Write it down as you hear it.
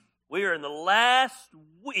We are in the last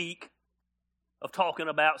week of talking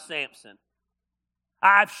about Samson.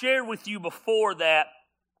 I've shared with you before that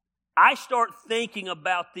I start thinking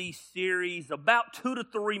about these series about 2 to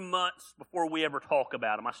 3 months before we ever talk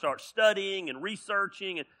about them. I start studying and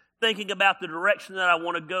researching and thinking about the direction that I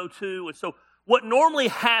want to go to. And so what normally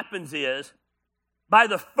happens is by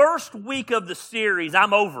the first week of the series,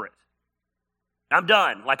 I'm over it. I'm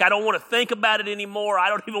done. Like, I don't want to think about it anymore. I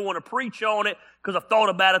don't even want to preach on it because I've thought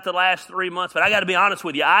about it the last 3 months. But I got to be honest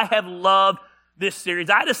with you. I have loved this series.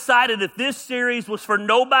 I decided that this series was for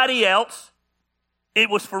nobody else. It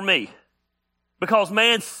was for me. Because,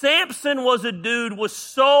 man, Samson was a dude with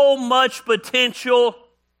so much potential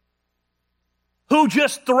who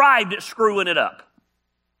just thrived at screwing it up.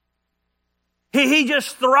 He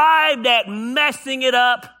just thrived at messing it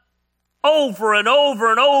up over and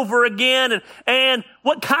over and over again. And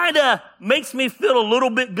what kind of makes me feel a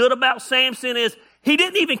little bit good about Samson is he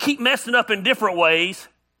didn't even keep messing up in different ways.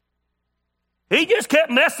 He just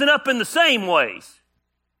kept messing up in the same ways.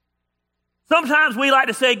 Sometimes we like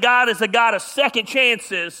to say God is a God of second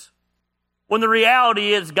chances, when the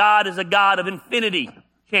reality is God is a God of infinity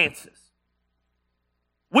chances.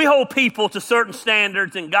 We hold people to certain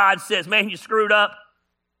standards, and God says, man, you screwed up.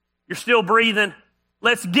 You're still breathing.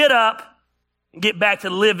 Let's get up and get back to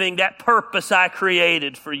living that purpose I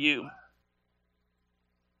created for you.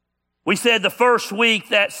 We said the first week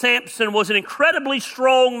that Samson was an incredibly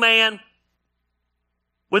strong man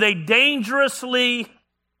with a dangerously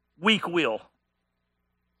weak will.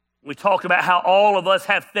 We talked about how all of us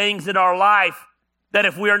have things in our life that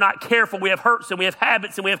if we are not careful, we have hurts and we have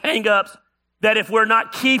habits and we have hang-ups, that if we're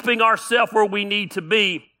not keeping ourselves where we need to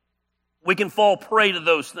be, we can fall prey to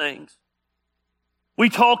those things. We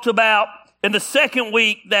talked about in the second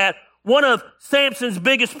week that one of Samson's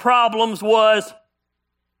biggest problems was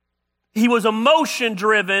he was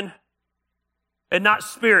emotion-driven and not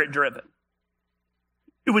spirit-driven.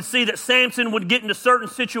 You would see that Samson would get into certain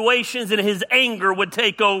situations and his anger would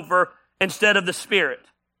take over instead of the spirit.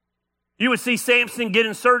 You would see Samson get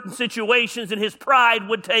in certain situations and his pride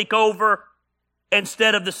would take over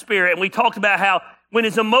instead of the spirit. And we talked about how when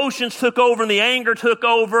his emotions took over and the anger took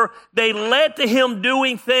over, they led to him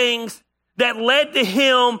doing things that led to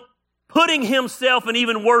him putting himself in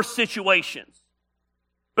even worse situations.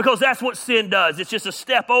 Because that's what sin does. It's just a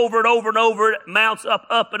step over and over and over. It mounts up,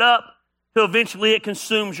 up, and up till eventually it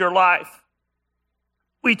consumes your life.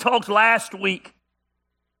 We talked last week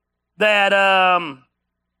that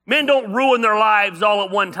men don't ruin their lives all at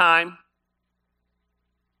one time.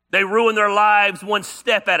 They ruin their lives one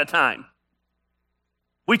step at a time.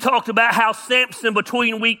 We talked about how Samson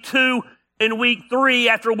between week 2 and week 3,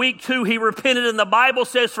 after week 2, he repented, and the Bible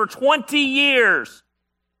says for 20 years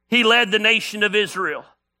he led the nation of Israel.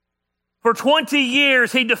 For 20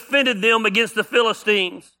 years he defended them against the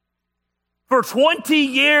Philistines. For 20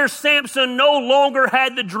 years Samson no longer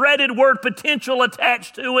had the dreaded word potential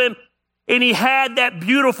attached to him, and he had that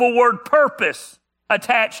beautiful word purpose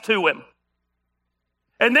attached to him.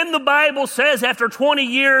 And then the Bible says after 20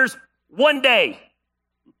 years, one day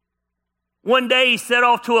he set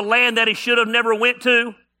off to a land that he should have never went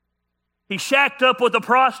to. He shacked up with a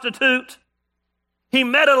prostitute. He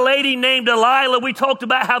met a lady named Delilah. We talked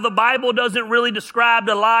about how the Bible doesn't really describe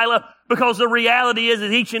Delilah because the reality is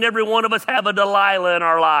that each and every one of us have a Delilah in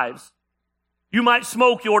our lives. You might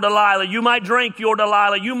smoke your Delilah. You might drink your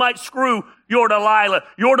Delilah. You might screw your Delilah.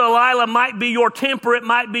 Your Delilah might be your temper. It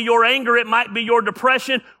might be your anger. It might be your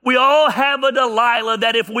depression. We all have a Delilah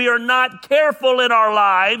that if we are not careful in our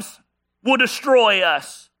lives will destroy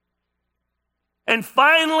us. And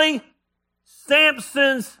finally,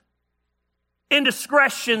 Samson's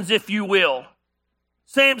indiscretions, if you will,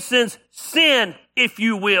 Samson's sin, if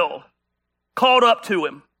you will, caught up to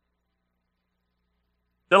him.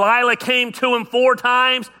 Delilah came to him 4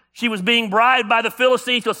 times. She was being bribed by the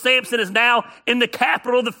Philistines, so Samson is now in the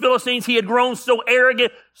capital of the Philistines. He had grown so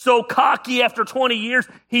arrogant, so cocky after 20 years.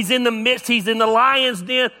 He's in the midst, he's in the lion's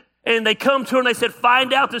den, and they come to him and they said,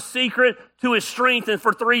 find out the secret to his strength. And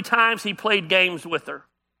for 3 times he played games with her.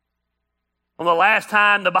 On the last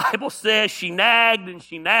time, the Bible says she nagged and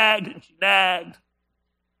she nagged and she nagged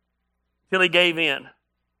until he gave in.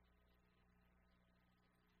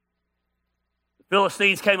 The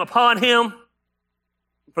Philistines came upon him.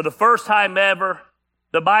 For the first time ever,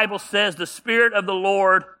 the Bible says the Spirit of the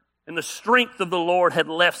Lord and the strength of the Lord had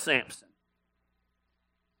left Samson.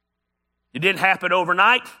 It didn't happen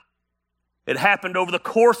overnight. It happened over the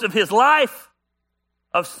course of his life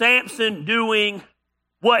of Samson doing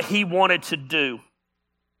what he wanted to do.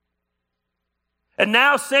 And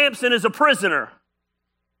now Samson is a prisoner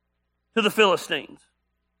to the Philistines.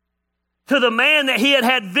 to the man that he had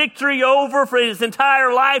had victory over for his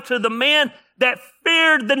entire life, to the man that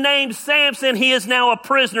feared the name Samson, he is now a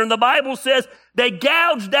prisoner. And the Bible says they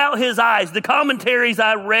gouged out his eyes. The commentaries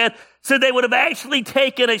I read said they would have actually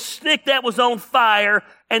taken a stick that was on fire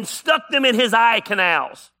and stuck them in his eye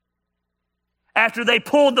canals. After they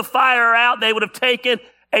pulled the fire out, they would have taken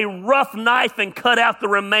a rough knife and cut out the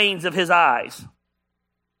remains of his eyes.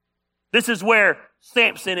 This is where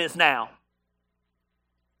Samson is now.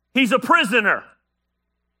 He's a prisoner.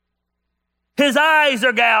 His eyes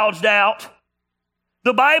are gouged out.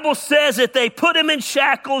 The Bible says that they put him in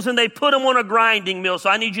shackles and they put him on a grinding mill. So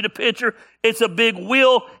I need you to picture, it's a big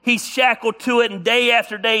wheel. He's shackled to it, and day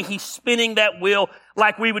after day he's spinning that wheel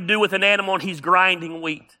like we would do with an animal, and he's grinding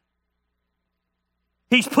wheat.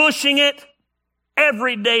 He's pushing it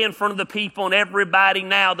every day in front of the people, and everybody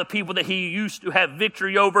now, the people that he used to have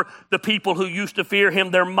victory over, the people who used to fear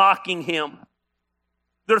him, they're mocking him.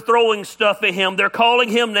 They're throwing stuff at him. They're calling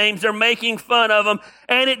him names. They're making fun of him.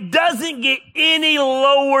 And it doesn't get any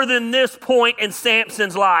lower than this point in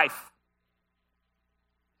Samson's life.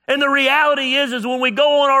 And the reality is when we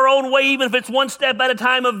go on our own way, even if it's one step at a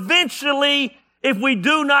time, eventually, if we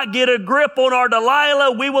do not get a grip on our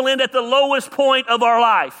Delilah, we will end at the lowest point of our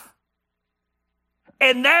life.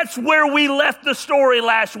 And that's where we left the story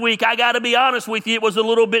last week. I got to be honest with you, it was a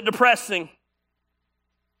little bit depressing.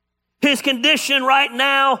 His condition right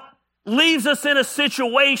now leaves us in a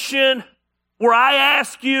situation where I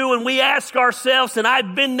ask you and we ask ourselves, and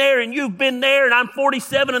I've been there and you've been there, and I'm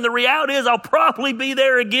 47, and the reality is I'll probably be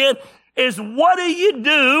there again, is what do you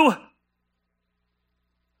do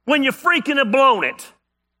when you freaking have blown it?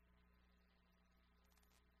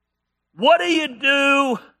 What do you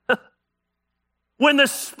do when the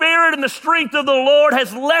Spirit and the strength of the Lord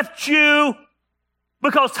has left you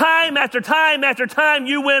because time after time after time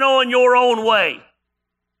you went on your own way?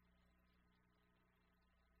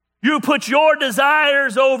 You put your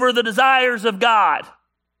desires over the desires of God.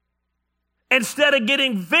 Instead of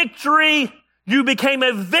getting victory, you became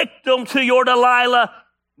a victim to your Delilah.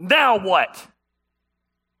 Now what?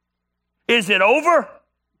 Is it over?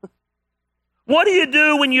 What do you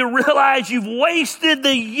do when you realize you've wasted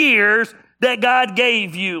the years that God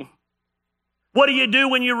gave you? What do you do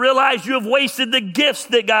when you realize you have wasted the gifts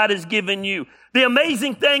that God has given you? The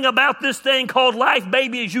amazing thing about this thing called life,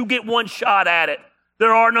 baby, is you get one shot at it.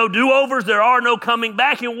 There are no do-overs. There are no coming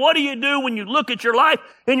back. And what do you do when you look at your life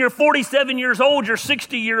and you're 47 years old, you're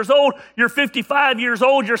 60 years old, you're 55 years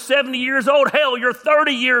old, you're 70 years old, hell, you're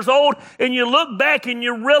 30 years old, and you look back and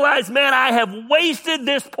you realize, man, I have wasted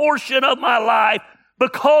this portion of my life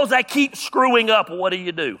because I keep screwing up. What do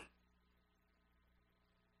you do?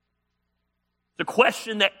 The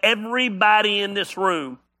question that everybody in this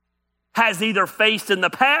room has either faced in the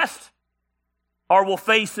past or will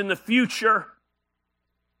face in the future,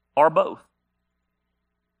 or both.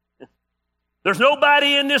 There's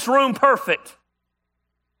nobody in this room perfect.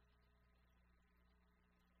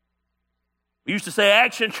 We used to say,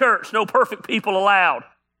 Action Church, no perfect people allowed.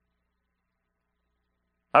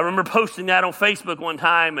 I remember posting that on Facebook one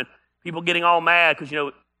time and people getting all mad because,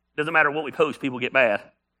 it doesn't matter what we post, people get mad.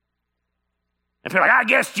 And people are like, I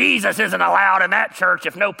guess Jesus isn't allowed in that church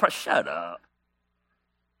if no... Shut up.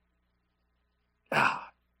 God.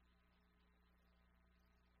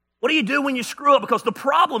 What do you do when you screw up? Because the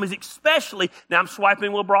problem is especially... Now, I'm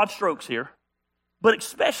swiping with broad strokes here. But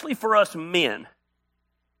especially for us men,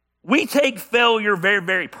 we take failure very,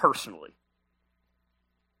 very personally.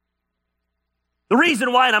 The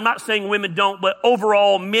reason why, and I'm not saying women don't, but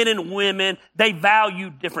overall, men and women, they value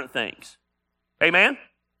different things. Amen?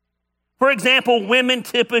 For example, women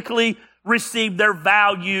typically receive their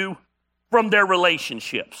value from their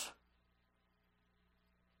relationships.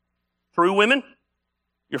 True, women?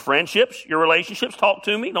 Your friendships, your relationships, talk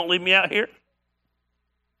to me. Don't leave me out here.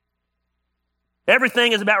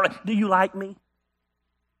 Everything is about, do you like me?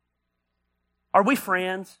 Are we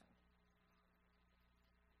friends?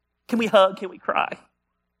 Can we hug? Can we cry?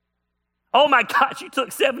 Oh my gosh, you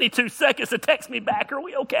took 72 seconds to text me back. Are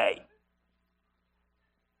we okay?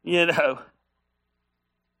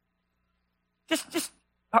 Just,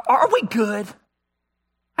 are we good?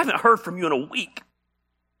 I haven't heard from you in a week.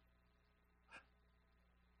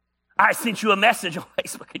 I sent you a message on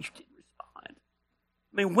Facebook and you didn't respond.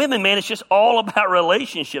 I mean, women, man, it's just all about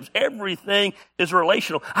relationships. Everything is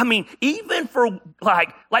relational. I mean, even for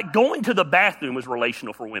like going to the bathroom is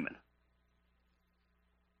relational for women.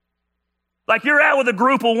 Like you're out with a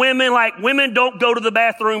group of women, like women don't go to the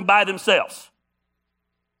bathroom by themselves.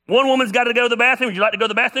 One woman's got to go to the bathroom. Would you like to go to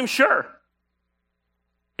the bathroom? Sure.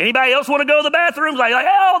 Anybody else want to go to the bathroom? Like,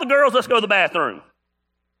 all the girls, let's go to the bathroom.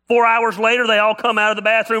 4 hours later, they all come out of the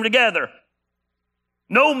bathroom together.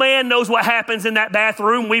 No man knows what happens in that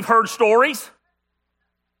bathroom. We've heard stories.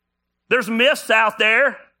 There's myths out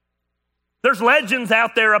there. There's legends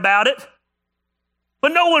out there about it.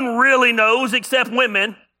 But no one really knows except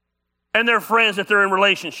women and their friends that they're in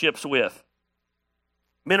relationships with.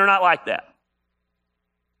 Men are not like that.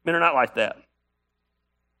 Men are not like that.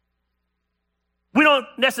 We don't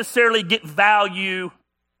necessarily get value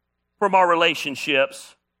from our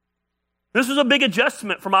relationships. This was a big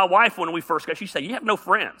adjustment for my wife when we first got. She said, "You have no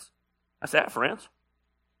friends." I said, "I have friends.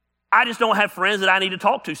 I just don't have friends that I need to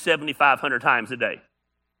talk to 7,500 times a day."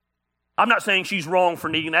 I'm not saying she's wrong for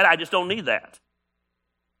needing that. I just don't need that.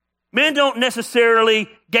 Men don't necessarily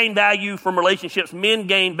gain value from relationships. Men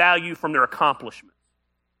gain value from their accomplishments.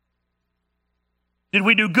 Did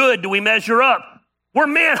we do good? Do we measure up? We're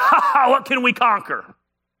men. What can we conquer?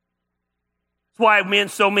 That's why men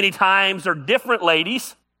so many times are different,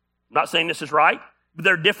 ladies. I'm not saying this is right, but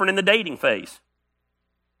they're different in the dating phase.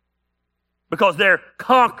 Because they're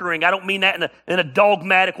conquering. I don't mean that in a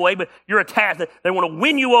dogmatic way, but you're attached. They want to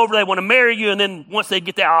win you over. They want to marry you. And then once they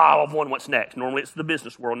get that, I've won, what's next? Normally it's the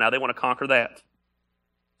business world now. They want to conquer that.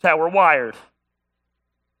 That's how we're wired.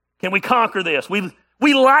 Can we conquer this?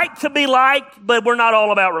 We like to be liked, but we're not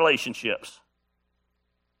all about relationships.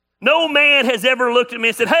 No man has ever looked at me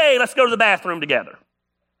and said, "Hey, let's go to the bathroom together."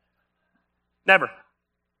 Never.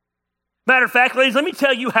 Matter of fact, ladies, let me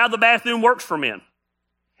tell you how the bathroom works for men.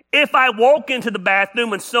 If I walk into the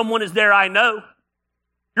bathroom and someone is there I know,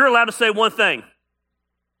 you're allowed to say one thing.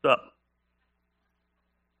 What's up?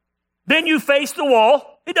 Then you face the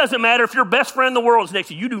wall. It doesn't matter if your best friend in the world is next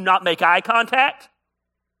to you. You do not make eye contact.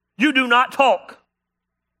 You do not talk.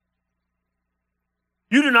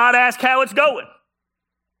 You do not ask how it's going.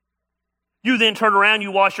 You then turn around,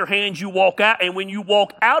 you wash your hands, you walk out, and when you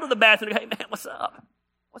walk out of the bathroom, you go, "Hey, man, what's up?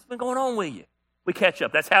 What's been going on with you?" We catch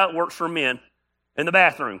up. That's how it works for men in the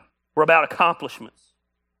bathroom. We're about accomplishments.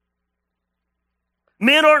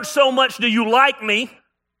 Men aren't so much, "Do you like me?"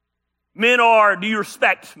 Men are, "Do you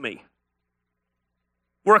respect me?"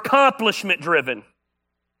 We're accomplishment driven.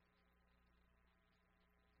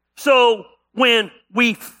 So when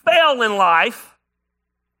we fail in life,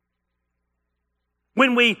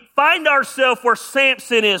 when we find ourselves where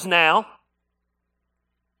Samson is now,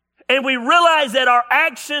 and we realize that our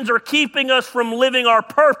actions are keeping us from living our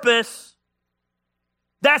purpose,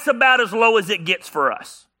 that's about as low as it gets for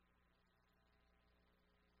us.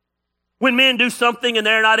 When men do something and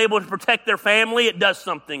they're not able to protect their family, it does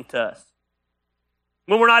something to us.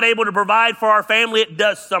 When we're not able to provide for our family, it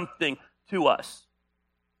does something to us.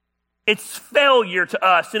 It's failure to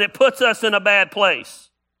us, and it puts us in a bad place.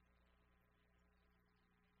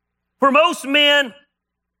 For most men,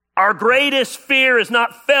 our greatest fear is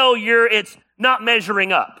not failure, it's not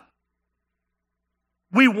measuring up.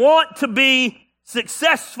 We want to be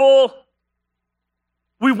successful.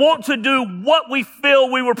 We want to do what we feel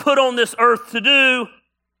we were put on this earth to do.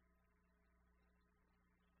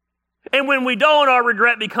 And when we don't, our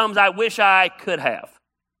regret becomes, "I wish I could have.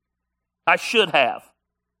 I should have.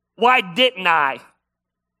 Why didn't I?"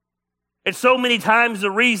 And so many times the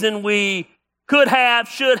reason we could have,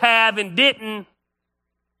 should have, and didn't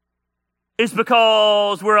is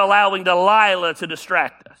because we're allowing Delilah to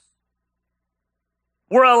distract us.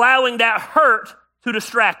 We're allowing that hurt to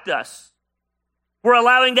distract us. We're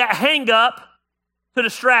allowing that hang-up to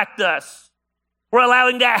distract us. We're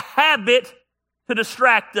allowing that habit to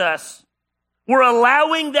distract us. We're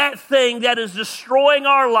allowing that thing that is destroying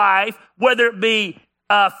our life, whether it be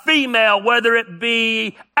female, whether it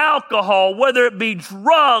be alcohol, whether it be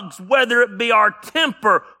drugs, whether it be our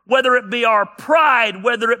temper, whether it be our pride,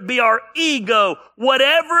 whether it be our ego,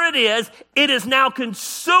 whatever it is now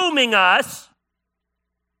consuming us,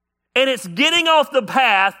 and it's getting off the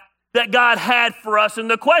path that God had for us. And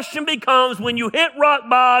the question becomes, when you hit rock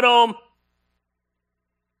bottom,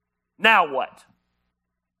 now what?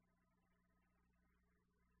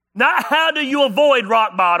 Not how do you avoid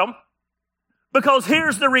rock bottom, because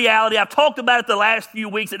here's the reality. I've talked about it the last few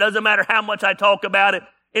weeks. It doesn't matter how much I talk about it.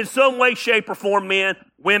 In some way, shape, or form, men,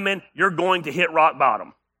 women, you're going to hit rock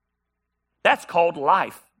bottom. That's called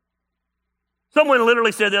life. Someone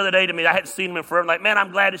literally said the other day to me, I hadn't seen him in forever, like, "Man,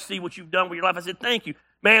 I'm glad to see what you've done with your life." I said, "Thank you.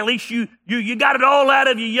 Man, at least you got it all out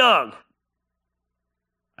of you young."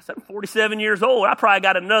 I said, "I'm 47 years old. I probably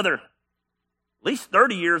got another at least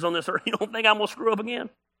 30 years on this earth. You don't think I'm going to screw up again?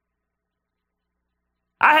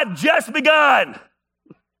 I have just begun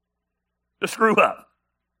to screw up.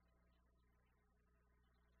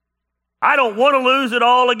 I don't want to lose it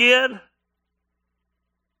all again.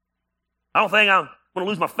 I don't think I'm going to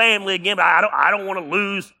lose my family again, but I don't want to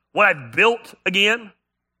lose what I've built again.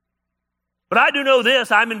 But I do know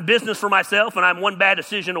this, I'm in business for myself, and I'm one bad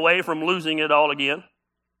decision away from losing it all again.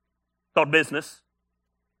 It's called business.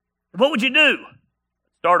 What would you do?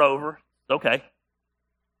 Start over. It's okay.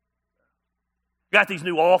 Got these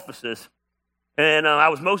new offices, and I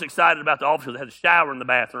was most excited about the offices that had a shower in the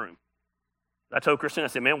bathroom. I told Christine, I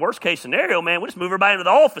said, man, worst case scenario, man, we'll just move everybody into the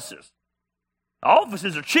offices. The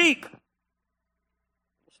offices are cheap.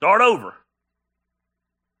 Start over.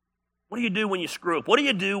 What do you do when you screw up? What do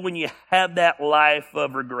you do when you have that life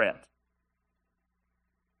of regret?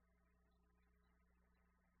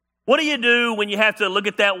 What do you do when you have to look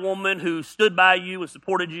at that woman who stood by you and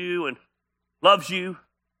supported you and loves you,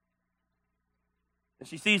 and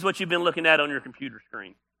she sees what you've been looking at on your computer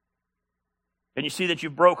screen, and you see that you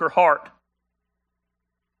broke her heart,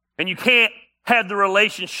 and you can't have the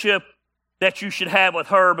relationship that you should have with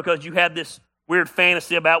her because you have this weird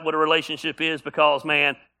fantasy about what a relationship is because,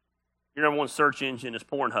 man, your number one search engine is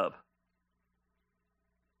Pornhub.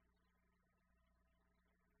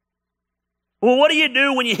 Well, what do you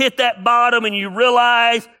do when you hit that bottom and you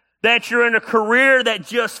realize that you're in a career that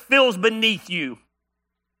just feels beneath you?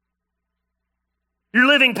 You're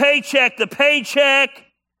living paycheck to paycheck,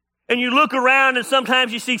 and you look around and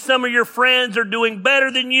sometimes you see some of your friends are doing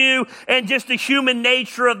better than you, and just the human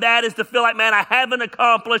nature of that is to feel like, man, I haven't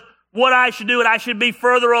accomplished what I should do, and I should be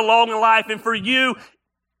further along in life. And for you,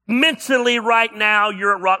 mentally right now,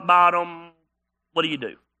 you're at rock bottom. What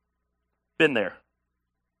do? Been there.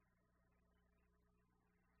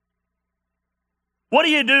 What do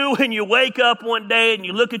you do when you wake up one day and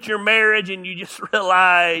you look at your marriage and you just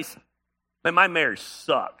realize, man, my marriage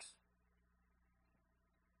sucks?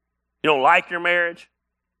 You don't like your marriage.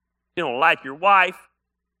 You don't like your wife.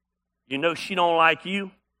 You know she don't like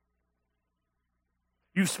you.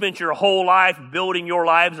 You've spent your whole life building your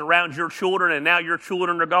lives around your children, and now your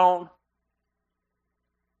children are gone.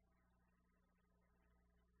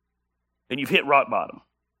 And you've hit rock bottom.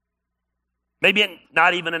 Maybe it's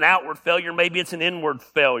not even an outward failure. Maybe it's an inward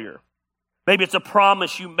failure. Maybe it's a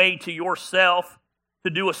promise you made to yourself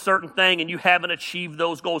to do a certain thing and you haven't achieved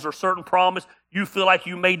those goals, or a certain promise you feel like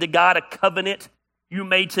you made to God, a covenant you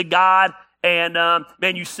made to God, and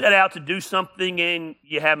man, you set out to do something and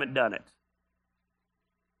you haven't done it.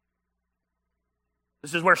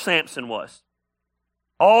 This is where Samson was.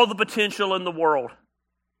 All the potential in the world.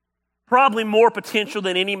 Probably more potential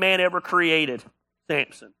than any man ever created.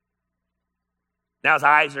 Samson. Now his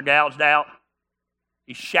eyes are gouged out.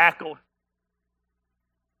 He's shackled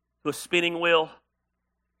to a spinning wheel.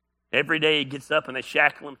 Every day he gets up and they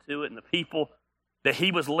shackle him to it, and the people that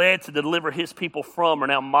he was led to deliver his people from are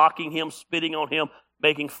now mocking him, spitting on him,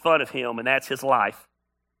 making fun of him, and that's his life.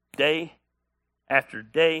 Day after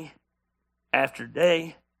day after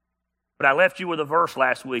day. But I left you with a verse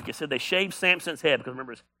last week. It said they shaved Samson's head, because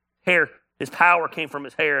remember, his hair, his power came from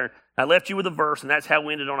his hair. I left you with a verse, and that's how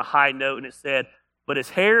we ended on a high note, and it said, but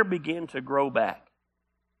his hair began to grow back.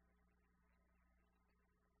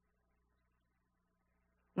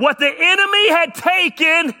 What the enemy had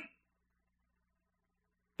taken,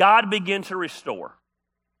 God began to restore.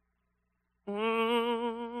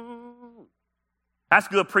 That's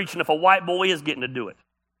good preaching if a white boy is getting to do it.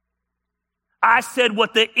 I said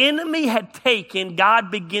what the enemy had taken,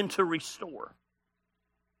 God began to restore.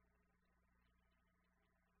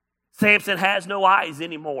 Samson has no eyes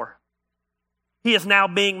anymore. He is now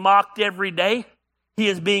being mocked every day. He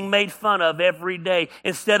is being made fun of every day.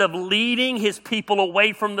 Instead of leading his people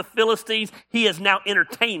away from the Philistines, he is now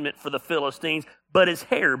entertainment for the Philistines, but his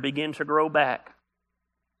hair began to grow back.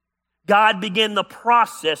 God began the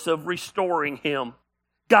process of restoring him.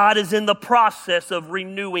 God is in the process of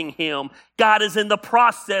renewing him. God is in the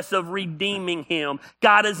process of redeeming him.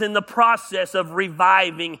 God is in the process of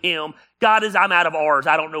reviving him. I'm out of R's,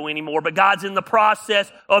 I don't know anymore, but God's in the process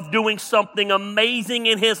of doing something amazing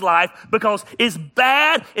in his life, because it's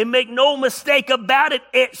bad, and make no mistake about it,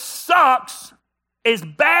 it sucks. As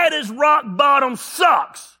bad as rock bottom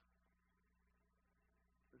sucks,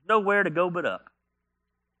 there's nowhere to go but up.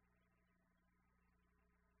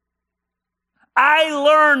 I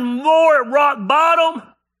learned more at rock bottom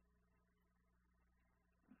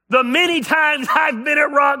the many times I've been at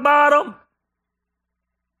rock bottom.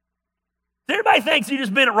 Everybody thinks you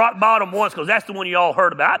just been at rock bottom once because that's the one you all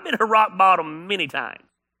heard about. I've been at rock bottom many times.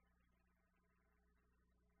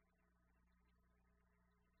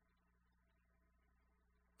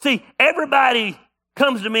 See, everybody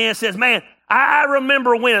comes to me and says, man, I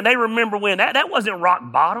remember when. They remember when. That wasn't rock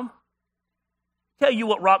bottom. I'll tell you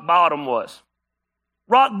what rock bottom was.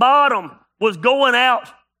 Rock bottom was going out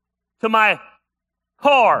to my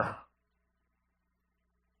car.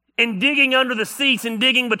 and digging under the seats and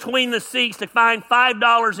digging between the seats to find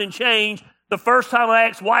 $5 in change the first time my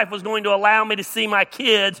ex-wife was going to allow me to see my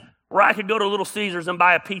kids, where I could go to Little Caesars and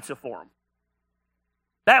buy a pizza for them.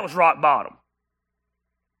 That was rock bottom.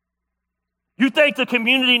 You think the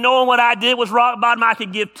community knowing what I did was rock bottom? I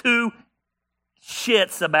could give two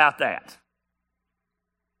shits about that.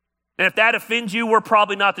 And if that offends you, we're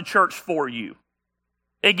probably not the church for you.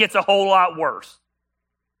 It gets a whole lot worse.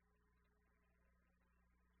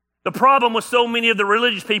 The problem with so many of the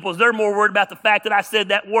religious people is they're more worried about the fact that I said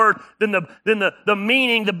that word than the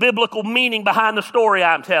meaning, the biblical meaning behind the story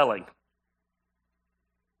I'm telling.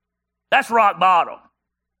 That's rock bottom.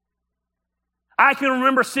 I can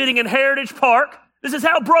remember sitting in Heritage Park. This is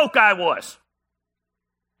how broke I was.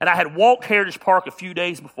 And I had walked Heritage Park a few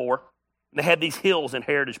days before, and they had these hills in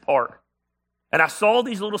Heritage Park. And I saw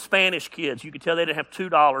these little Spanish kids. You could tell they didn't have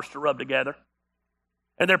 $2 to rub together.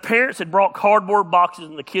 And their parents had brought cardboard boxes,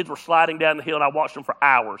 and the kids were sliding down the hill, and I watched them for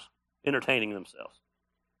hours entertaining themselves.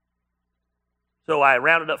 So I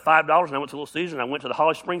rounded up $5, and I went to Little Caesars, and I went to the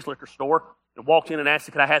Holly Springs liquor store and walked in and asked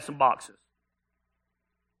if I had some boxes.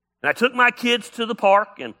 And I took my kids to the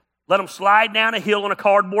park and let them slide down a hill in a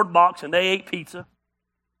cardboard box, and they ate pizza.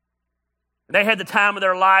 And they had the time of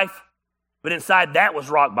their life, but inside that was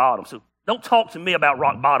rock bottom. So don't talk to me about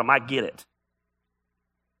rock bottom. I get it.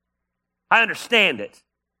 I understand it.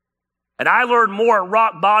 And I learned more at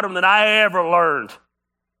rock bottom than I ever learned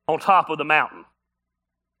on top of the mountain.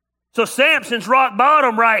 So Samson's rock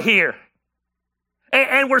bottom right here.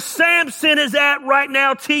 And where Samson is at right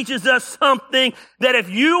now teaches us something that if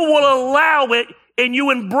you will allow it and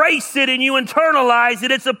you embrace it and you internalize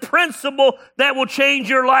it, it's a principle that will change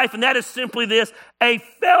your life. And that is simply this: a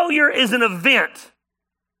failure is an event,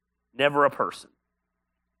 never a person.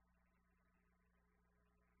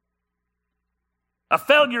 A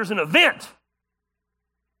failure is an event.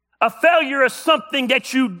 A failure is something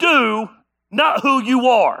that you do, not who you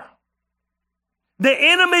are. The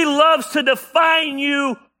enemy loves to define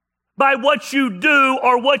you by what you do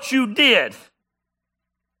or what you did.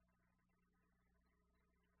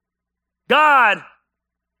 God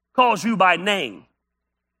calls you by name.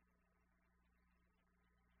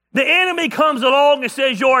 The enemy comes along and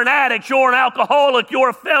says you're an addict, you're an alcoholic, you're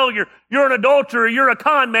a failure, you're an adulterer, you're a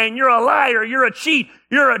con man, you're a liar, you're a cheat,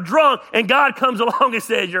 you're a drunk, and God comes along and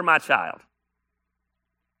says you're my child.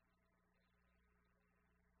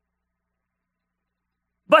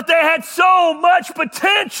 But they had so much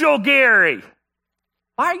potential, Gary.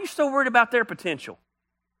 Why are you so worried about their potential?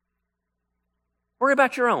 Worry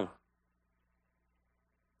about your own.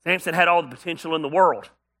 Samson had all the potential in the world.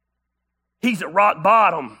 He's at rock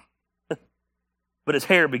bottom, but his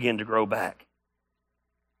hair began to grow back.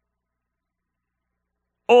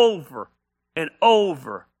 Over and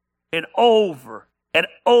over and over and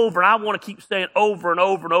over. And I want to keep saying over and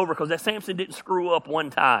over and over because that Samson didn't screw up one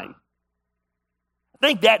time. I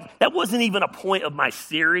think that wasn't even a point of my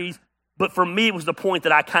series, but for me it was the point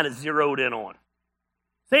that I kind of zeroed in on.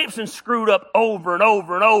 Samson screwed up over and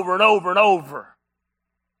over and over and over and over.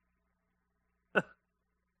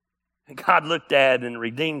 And God looked at it and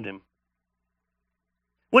redeemed him.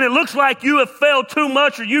 When it looks like you have failed too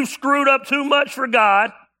much or you've screwed up too much for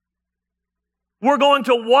God, we're going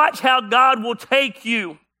to watch how God will take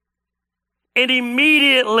you and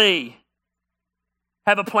immediately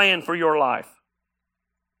have a plan for your life.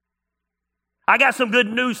 I got some good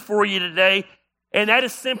news for you today, and that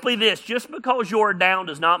is simply this: just because you're down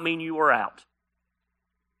does not mean you are out.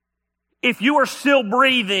 If you are still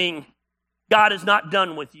breathing, God is not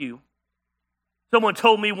done with you. Someone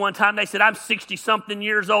told me one time, they said, I'm 60-something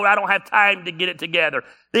years old. I don't have time to get it together.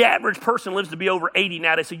 The average person lives to be over 80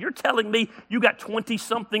 now. They said, you're telling me you got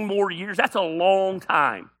 20-something more years? That's a long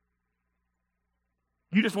time.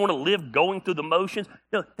 You just want to live going through the motions?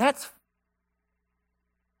 No, that's...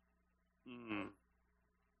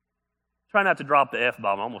 Try not to drop the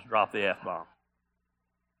F-bomb. I almost dropped the F-bomb.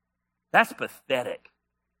 That's pathetic.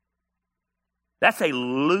 That's a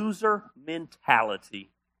loser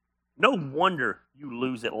mentality. No wonder you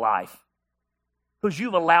lose at life. Because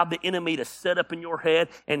you've allowed the enemy to set up in your head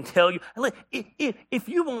and tell you, if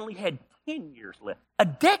you've only had 10 years left, a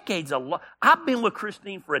decade's a lot. I've been with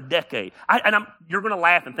Christine for a decade. You're going to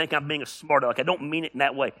laugh and think I'm being a smart aleck. I don't mean it in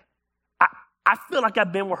that way. I feel like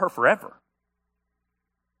I've been with her forever.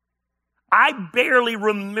 I barely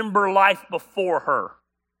remember life before her.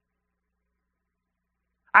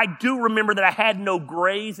 I do remember that I had no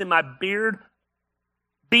grays in my beard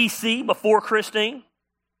BC, before Christine.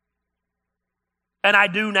 And I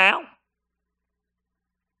do now.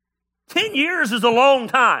 10 years is a long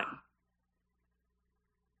time.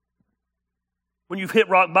 When you've hit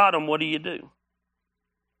rock bottom, what do you do?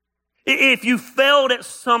 If you failed at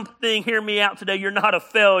something, hear me out today, you're not a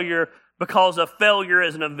failure because a failure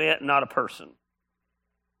is an event, not a person.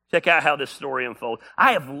 Check out how this story unfolds.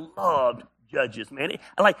 I have loved Judges, man.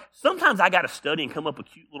 Sometimes I got to study and come up with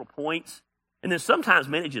cute little points. And then sometimes,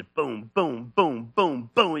 man, it just boom, boom, boom, boom,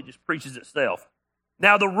 boom. It just preaches itself.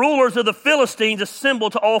 Now the rulers of the Philistines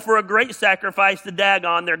assembled to offer a great sacrifice to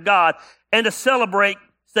Dagon, their god, and to celebrate,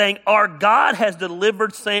 saying, our God has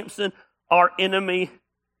delivered Samson, our enemy,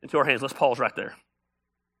 into our hands. Let's pause right there.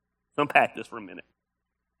 Let's unpack this for a minute.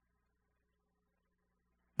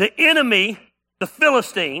 The enemy, the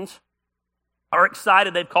Philistines, are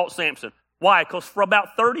excited they've caught Samson. Why? Because for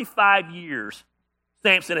about 35 years,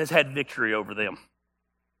 Samson has had victory over them.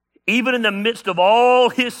 Even in the midst of all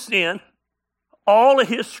his sin, all of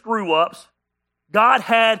his screw-ups, God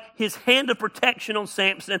had his hand of protection on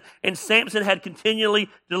Samson, and Samson had continually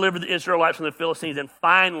delivered the Israelites from the Philistines. And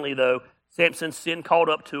finally, though, Samson's sin caught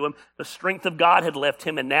up to him. The strength of God had left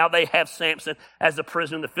him, and now they have Samson as the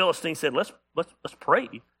prisoner. And the Philistines said, let's pray.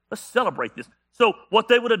 Let's celebrate this. So what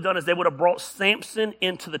they would have done is they would have brought Samson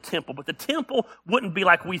into the temple. But the temple wouldn't be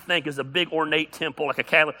like we think is a big ornate temple, like a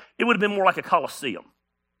Catholic. It would have been more like a Colosseum.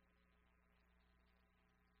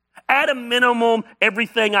 At a minimum,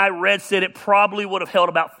 everything I read said it probably would have held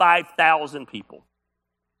about 5,000 people.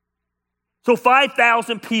 So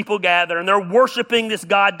 5,000 people gather, and they're worshiping this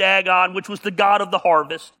god Dagon, which was the god of the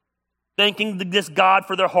harvest, thanking this god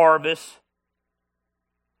for their harvest.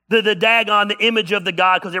 The Dagon, the image of the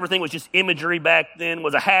god, because everything was just imagery back then,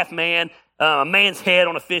 was a half man, a man's head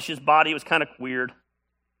on a fish's body. It was kind of weird.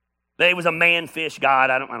 It was a man-fish god.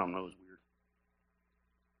 I don't know. It was weird.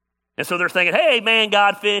 And so they're thinking, hey, man,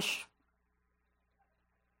 god, fish,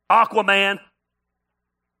 Aquaman,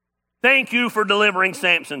 thank you for delivering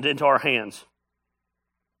Samson into our hands.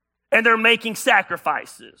 And they're making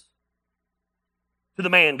sacrifices to the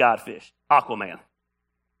man, god, fish, Aquaman.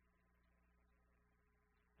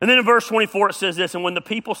 And then in verse 24 it says this, and when the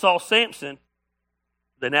people saw Samson,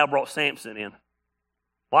 they now brought Samson in.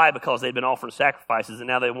 Why? Because they'd been offering sacrifices, and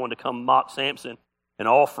now they wanted to come mock Samson and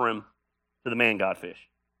offer him to the man god fish.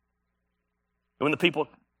 And when the people,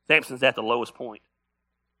 Samson's at the lowest point.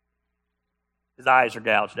 His eyes are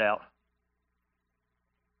gouged out.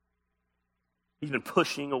 He's been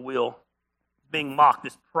pushing a wheel, being mocked.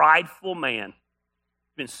 This prideful man,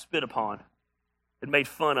 been spit upon and made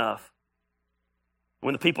fun of.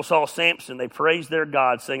 When the people saw Samson, they praised their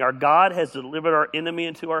God, saying, our God has delivered our enemy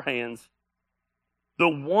into our hands, the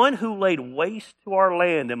one who laid waste to our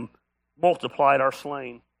land and multiplied our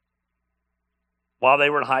slain. While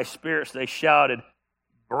they were in high spirits, they shouted,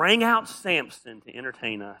 bring out Samson to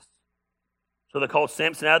entertain us. So they called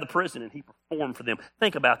Samson out of the prison, and he performed for them.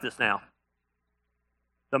 Think about this now.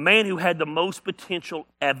 The man who had the most potential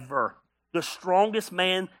ever, the strongest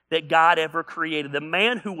man that God ever created, the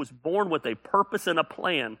man who was born with a purpose and a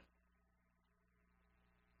plan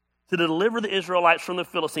to deliver the Israelites from the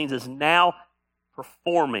Philistines, is now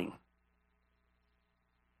performing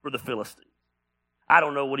for the Philistines. I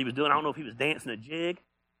don't know what he was doing. I don't know if he was dancing a jig.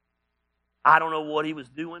 I don't know what he was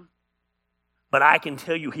doing. But I can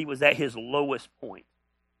tell you he was at his lowest point.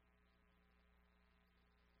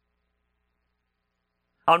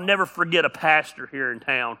 I'll never forget a pastor here in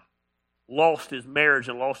town lost his marriage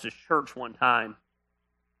and lost his church one time.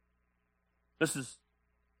 This is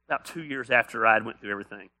about 2 years after I went through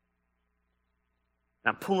everything. And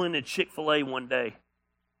I'm pulling in Chick-fil-A one day,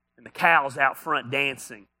 and the cow's out front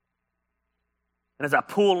dancing. And as I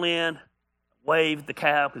pull in, I wave at the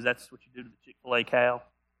cow, because that's what you do to the Chick-fil-A cow.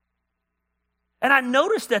 And I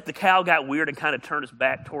noticed that the cow got weird and kind of turned its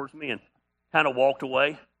back towards me and kind of walked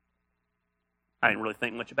away. I didn't really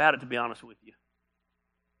think much about it, to be honest with you.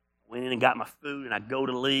 I went in and got my food, and I go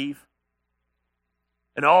to leave.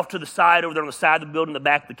 And off to the side, over there on the side of the building, in the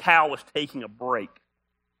back, the cow was taking a break.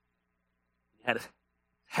 He had his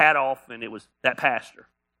hat off, and it was that pastor.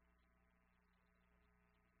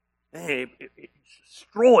 And it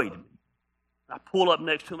destroyed me. I pulled up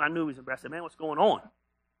next to him. I knew he was there. I said, man, what's going on?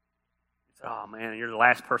 He said, oh, man, you're the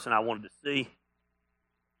last person I wanted to see.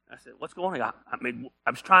 I said, what's going on? I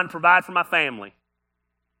was trying to provide for my family.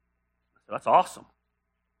 I said, that's awesome.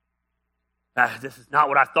 This is not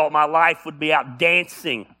what I thought my life would be, out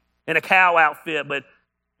dancing in a cow outfit.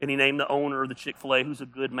 And he named the owner of the Chick-fil-A, who's a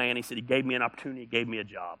good man. He said he gave me an opportunity, he gave me a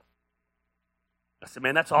job. I said,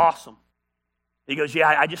 man, that's awesome. He goes, yeah,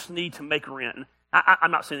 I just need to make rent. And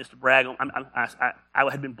I'm not saying this to brag.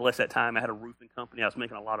 I had been blessed that time. I had a roofing company. I was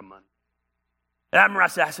making a lot of money. And I remember I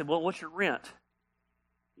said, well, what's your rent?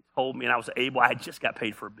 He told me, and I had just got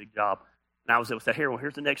paid for a big job. And I was able to say,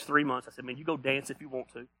 here's the next 3 months. I said, man, you go dance if you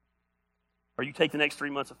want to. Or you take the next 3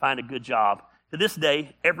 months and find a good job. To this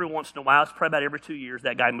day, every once in a while, it's probably about every 2 years,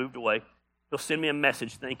 that guy moved away. He'll send me a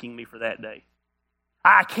message thanking me for that day.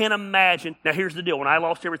 I can't imagine. Now, here's the deal. When I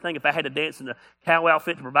lost everything, if I had to dance in a cow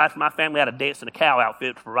outfit to provide for my family, I had to dance in a cow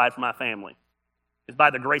outfit to provide for my family. It's by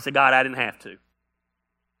the grace of God I didn't have to.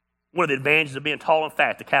 One of the advantages of being tall and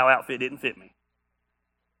fat, the cow outfit didn't fit me.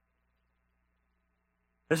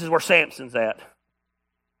 This is where Samson's at.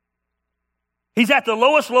 He's at the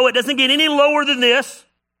lowest low. It doesn't get any lower than this.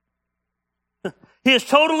 He is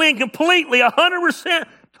totally and completely, 100%,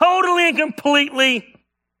 totally and completely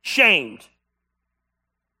shamed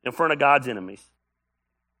in front of God's enemies.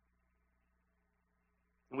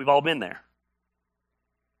 And we've all been there.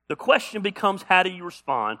 The question becomes, how do you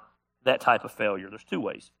respond to that type of failure? There's two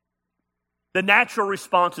ways. The natural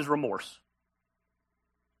response is remorse.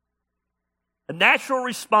 The natural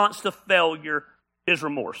response to failure is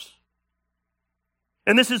remorse.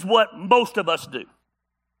 And this is what most of us do.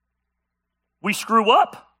 We screw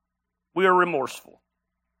up, we are remorseful.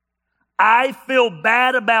 I feel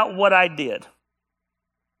bad about what I did.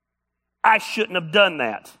 I shouldn't have done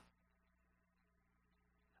that.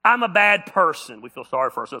 I'm a bad person. We feel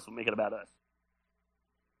sorry for ourselves when we make it about us.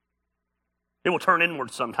 It will turn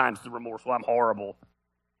inward sometimes, the remorseful. I'm horrible.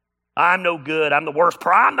 I'm no good. I'm the worst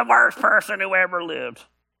person who ever lived.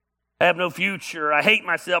 I have no future. I hate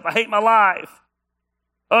myself. I hate my life.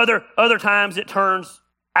 Other times it turns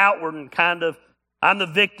outward and kind of, I'm the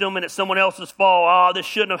victim and it's someone else's fault. Oh, this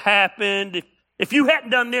shouldn't have happened. If you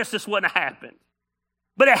hadn't done this, this wouldn't have happened.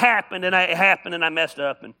 But it happened and I messed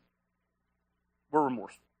up, and we're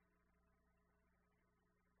remorseful.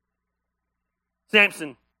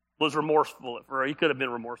 Samson was remorseful. He could have been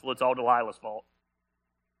remorseful. It's all Delilah's fault.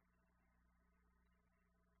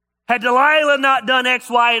 Had Delilah not done X,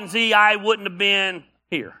 Y, and Z, I wouldn't have been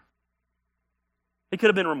here. He could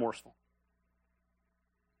have been remorseful.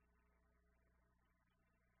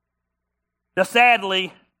 Now,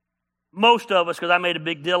 sadly, most of us, because I made a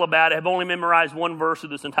big deal about it, have only memorized one verse of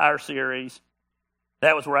this entire series.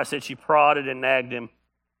 That was where I said she prodded and nagged him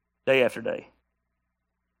day after day.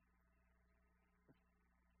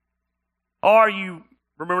 Or you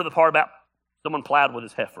remember the part about someone plowed with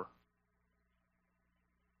his heifer.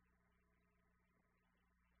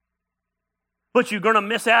 But you're going to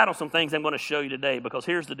miss out on some things I'm going to show you today, because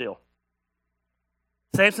here's the deal.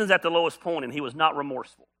 Samson's at the lowest point and he was not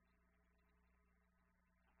remorseful.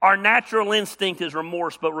 Our natural instinct is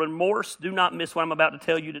remorse, but remorse, do not miss what I'm about to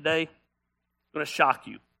tell you today. It's going to shock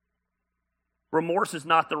you. Remorse is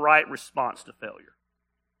not the right response to failure.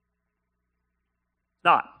 It's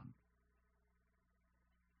not.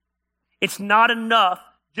 It's not enough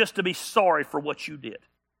just to be sorry for what you did.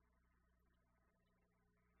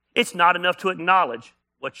 It's not enough to acknowledge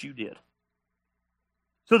what you did.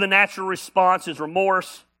 So the natural response is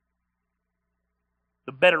remorse.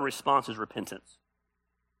 The better response is repentance.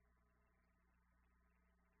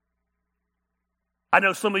 I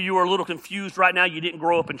know some of you are a little confused right now. You didn't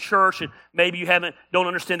grow up in church, and maybe you don't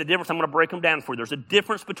understand the difference. I'm going to break them down for you. There's a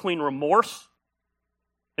difference between remorse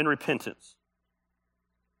and repentance.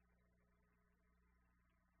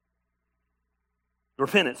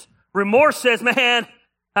 Repentance. Remorse says, man,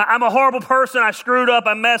 I'm a horrible person. I screwed up.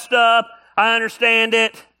 I messed up. I understand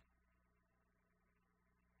it.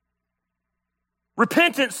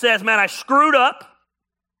 Repentance says, man, I screwed up.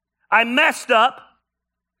 I messed up.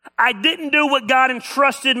 I didn't do what God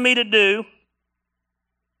entrusted me to do.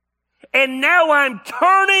 And now I'm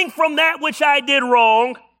turning from that which I did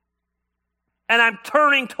wrong, and I'm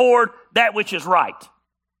turning toward that which is right.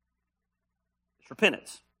 It's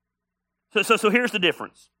repentance. So here's the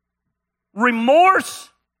difference. Remorse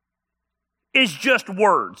is just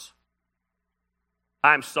words.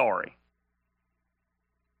 I'm sorry.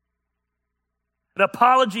 An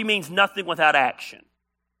apology means nothing without action.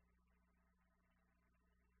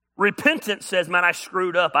 Repentance says, man, I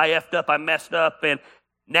screwed up, I effed up, I messed up, and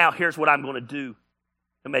now here's what I'm going to do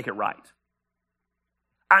to make it right.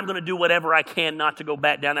 I'm going to do whatever I can not to go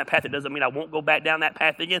back down that path. It doesn't mean I won't go back down that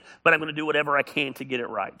path again, but I'm going to do whatever I can to get it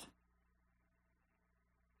right.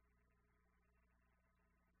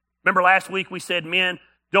 Remember last week we said men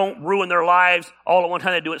don't ruin their lives all at one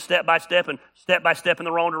time. They do it step by step in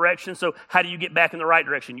the wrong direction. So how do you get back in the right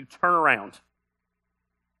direction? You turn around.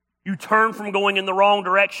 You turn from going in the wrong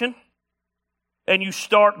direction and you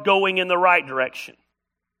start going in the right direction.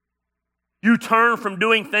 You turn from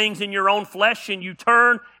doing things in your own flesh and you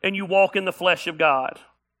turn and you walk in the flesh of God.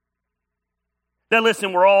 Now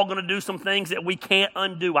listen, we're all going to do some things that we can't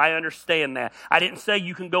undo. I understand that. I didn't say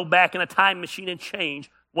you can go back in a time machine and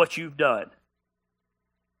change what you've done.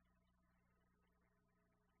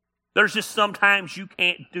 There's just sometimes you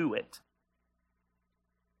can't do it.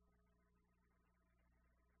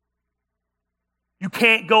 You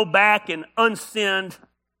can't go back and unsend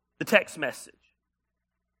the text message.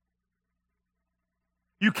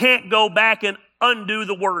 You can't go back and undo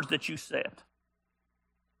the words that you said.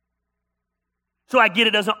 So I get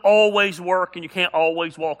it doesn't always work and you can't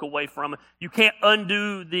always walk away from it. You can't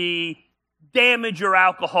undo the damage your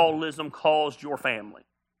alcoholism caused your family.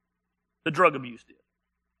 The drug abuse did.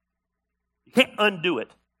 You can't undo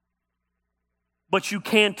it. But you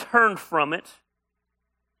can turn from it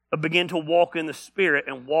and begin to walk in the Spirit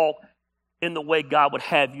and walk in the way God would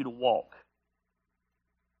have you to walk.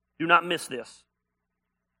 Do not miss this.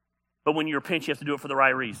 But when you repent, you have to do it for the right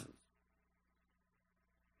reasons.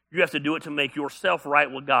 You have to do it to make yourself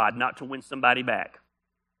right with God, not to win somebody back.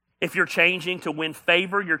 If you're changing to win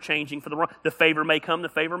favor, you're changing for the wrong. The favor may come, the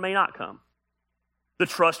favor may not come. The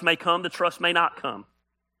trust may come, the trust may not come.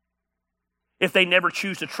 If they never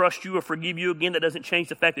choose to trust you or forgive you again, that doesn't change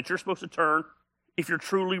the fact that you're supposed to turn. If you're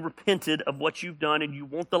truly repented of what you've done and you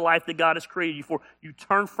want the life that God has created you for, you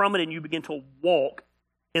turn from it and you begin to walk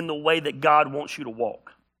in the way that God wants you to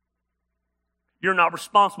walk. You're not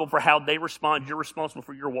responsible for how they respond. You're responsible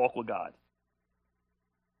for your walk with God.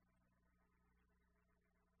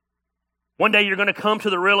 One day you're going to come to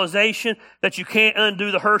the realization that you can't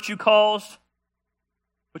undo the hurt you caused,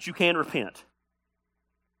 but you can repent.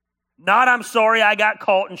 Not, I'm sorry I got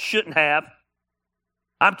caught and shouldn't have.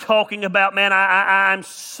 I'm talking about, man, I'm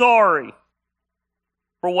sorry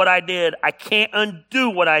for what I did. I can't undo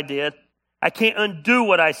what I did. I can't undo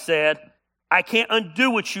what I said. I can't undo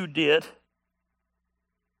what you did.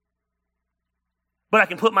 But I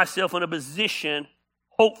can put myself in a position,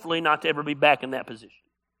 hopefully not to ever be back in that position.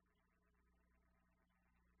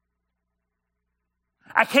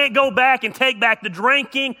 I can't go back and take back the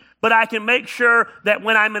drinking, but I can make sure that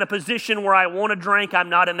when I'm in a position where I want to drink, I'm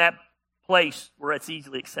not in that place where it's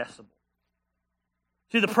easily accessible.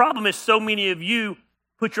 See, the problem is so many of you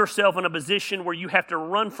put yourself in a position where you have to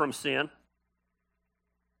run from sin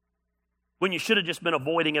when you should have just been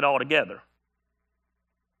avoiding it altogether.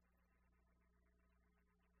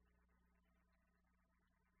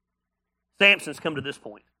 Samson's come to this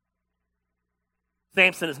point.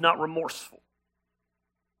 Samson is not remorseful.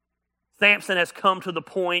 Samson has come to the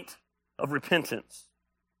point of repentance.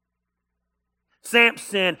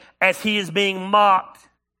 Samson, as he is being mocked,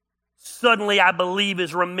 suddenly, I believe,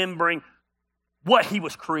 is remembering what he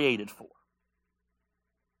was created for.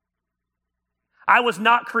 I was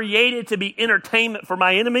not created to be entertainment for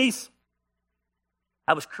my enemies.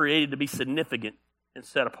 I was created to be significant and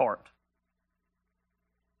set apart.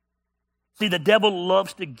 See, the devil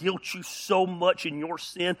loves to guilt you so much in your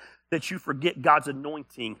sin that you forget God's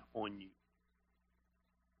anointing on you.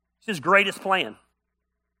 It's his greatest plan.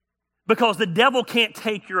 Because the devil can't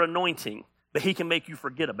take your anointing, but he can make you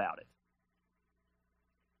forget about it.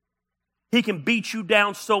 He can beat you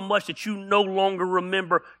down so much that you no longer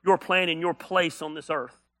remember your plan and your place on this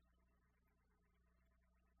earth.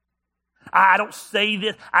 I don't say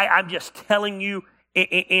this. I'm just telling you,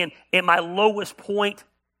 in my lowest point,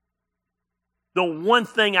 the one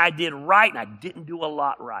thing I did right, and I didn't do a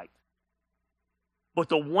lot right, but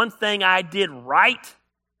the one thing I did right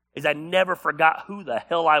is I never forgot who the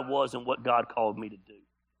hell I was and what God called me to do.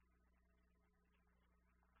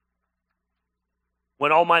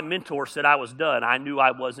 When all my mentors said I was done, I knew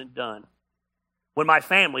I wasn't done. When my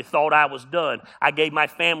family thought I was done, I gave my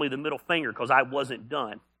family the middle finger because I wasn't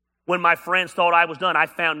done. When my friends thought I was done, I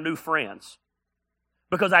found new friends.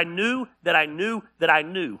 Because I knew that I knew that I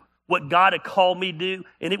knew what God had called me to do,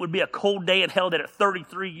 and it would be a cold day in hell that at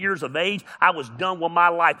 33 years of age, I was done with my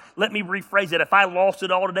life. Let me rephrase it. If I lost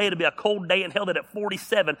it all today, it would be a cold day in hell that at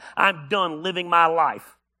 47, I'm done living my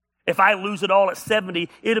life. If I lose it all at 70,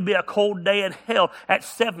 it'll be a cold day in hell at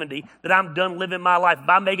 70 that I'm done living my life. If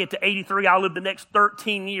I make it to 83, I'll live the next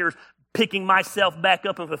 13 years picking myself back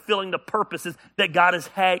up and fulfilling the purposes that God has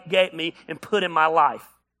gave me and put in my life.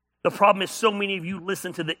 The problem is so many of you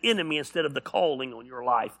listen to the enemy instead of the calling on your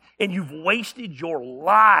life. And you've wasted your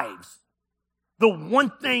lives. The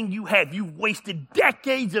one thing you have, you've wasted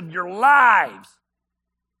decades of your lives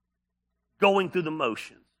going through the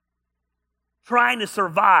motions. Trying to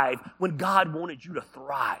survive when God wanted you to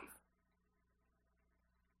thrive.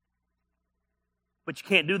 But you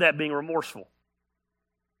can't do that being remorseful.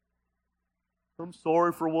 I'm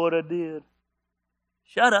sorry for what I did.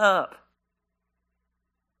 Shut up.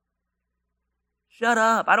 Shut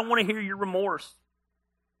up. I don't want to hear your remorse.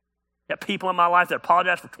 Got people in my life that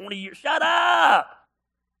apologize for 20 years. Shut up.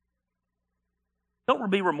 Don't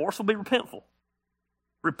be remorseful, be repentful.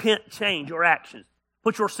 Repent, change your actions.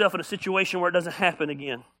 Put yourself in a situation where it doesn't happen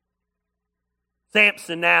again.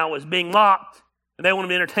 Samson now is being mocked, and they want him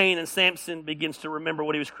to entertain, and Samson begins to remember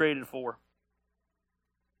what he was created for.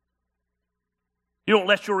 You don't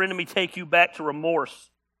let your enemy take you back to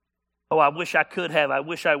remorse. Oh, I wish I could have. I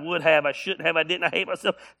wish I would have. I shouldn't have. I didn't. I hate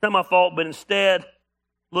myself. It's not my fault. But instead,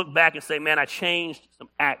 look back and say, man, I changed some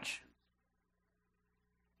action.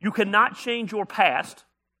 You cannot change your past,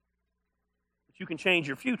 but you can change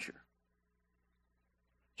your future.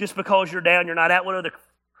 Just because you're down, you're not out. What other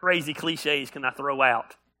crazy cliches can I throw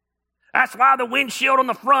out? That's why the windshield on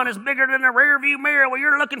the front is bigger than the rear view mirror where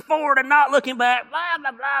you're looking forward and not looking back. Blah,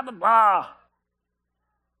 blah, blah, blah, blah.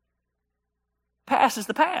 Past is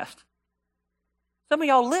the past. Some of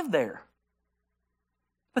y'all live there.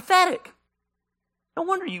 Pathetic. No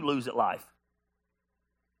wonder you lose at life.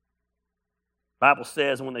 The Bible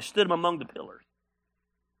says, when they stood him among the pillars,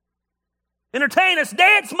 entertain us,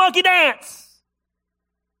 dance, monkey dance.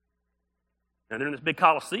 Now they're in this big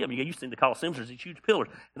Colosseum. You've seen the Colosseums. There's these huge pillars.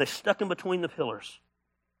 And they stuck him between the pillars.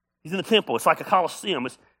 He's in the temple. It's like a Colosseum.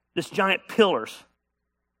 It's this giant pillars.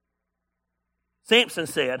 Samson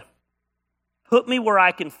said, put me where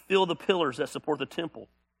I can feel the pillars that support the temple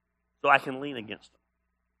so I can lean against them.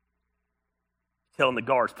 Telling the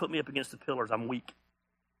guards, put me up against the pillars. I'm weak.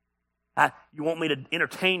 You want me to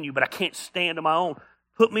entertain you, but I can't stand on my own.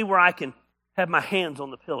 Put me where I can have my hands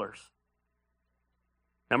on the pillars.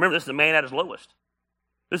 Now remember, this is a man at his lowest.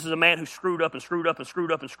 This is a man who screwed up and screwed up and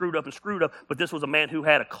screwed up and screwed up and screwed up, but this was a man who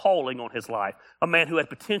had a calling on his life, a man who had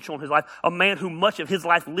potential in his life, a man who much of his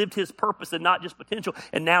life lived his purpose and not just potential,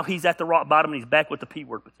 and now he's at the rock bottom and he's back with the P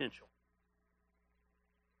word, potential.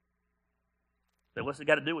 So what's it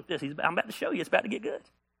got to do with this? I'm about to show you it's about to get good.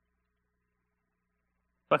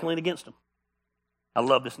 So I can lean against him. I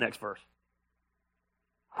love this next verse.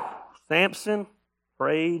 Samson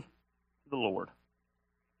prayed to the Lord.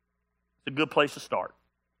 It's a good place to start.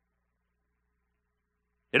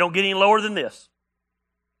 They don't get any lower than this.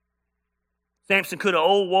 Samson could have,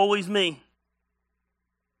 oh, woe is me.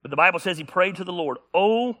 But the Bible says he prayed to the Lord.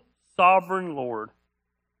 Oh, sovereign Lord,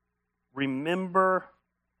 remember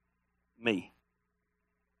me.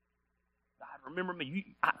 God, remember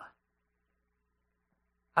me.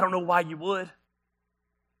 I don't know why you would.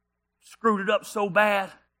 Screwed it up so bad.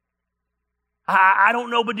 I don't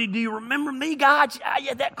know, but do you remember me, God?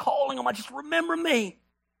 Yeah, that calling on my, just remember me.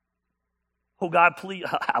 Oh, God, please.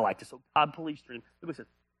 I like this. Oh, God, please strengthen me. Look what it says.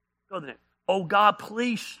 Go to the next. Oh, God,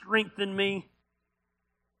 please strengthen me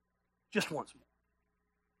just once more.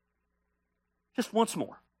 Just once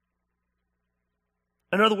more.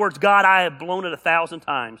 In other words, God, I have blown it 1,000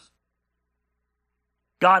 times.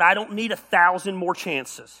 God, I don't need 1,000 more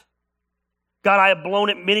chances. God, I have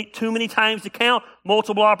blown it too many times to count.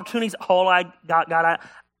 Multiple opportunities. All I got, God,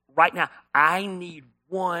 right now, I need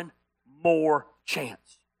one more chance.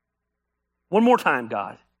 One more time,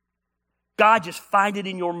 God. God, just find it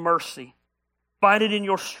in your mercy. Find it in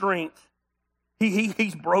your strength.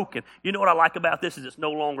 He's broken. You know what I like about this is it's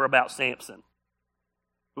no longer about Samson.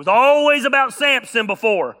 It was always about Samson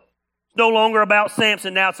before. It's no longer about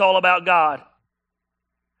Samson. Now it's all about God.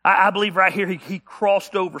 I believe right here he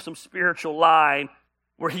crossed over some spiritual line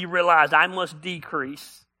where he realized I must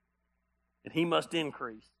decrease and he must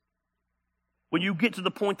increase. When you get to the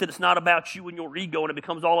point that it's not about you and your ego and it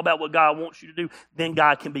becomes all about what God wants you to do, then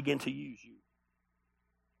God can begin to use you.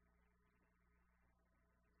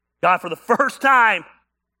 God, for the first time,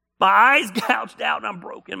 my eyes gouged out and I'm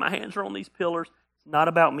broken. My hands are on these pillars. It's not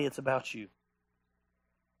about me, it's about you.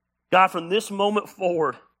 God, from this moment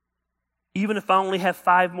forward, even if I only have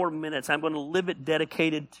 5 more minutes, I'm going to live it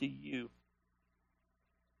dedicated to you.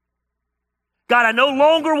 God, I no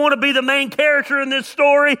longer want to be the main character in this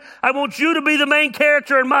story. I want you to be the main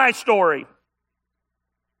character in my story.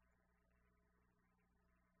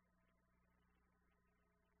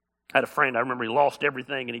 I had a friend, I remember he lost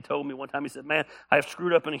everything, and he told me one time, he said, man, I have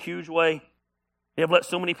screwed up in a huge way. I have let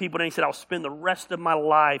so many people down. He said, I'll spend the rest of my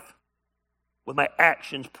life with my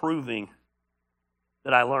actions proving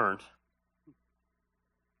that I learned.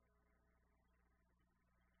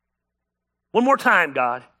 One more time,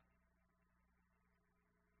 God.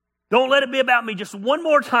 Don't let it be about me. Just one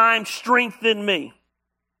more time, strengthen me.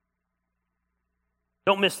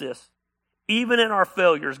 Don't miss this. Even in our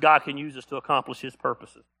failures, God can use us to accomplish His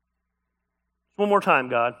purposes. Just one more time,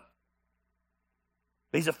 God.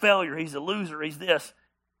 He's a failure. He's a loser. He's this.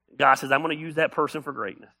 God says, I'm going to use that person for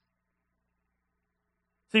greatness.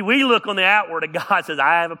 See, we look on the outward and God says,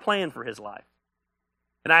 I have a plan for his life.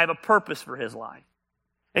 And I have a purpose for his life.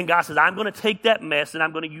 And God says, I'm going to take that mess and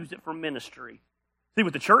I'm going to use it for ministry. See,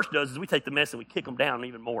 what the church does is we take the mess and we kick them down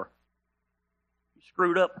even more. You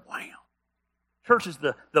screwed up, wham. Church is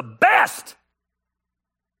the best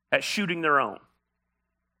at shooting their own.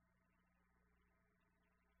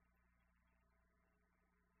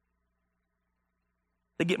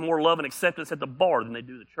 They get more love and acceptance at the bar than they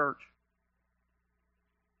do the church.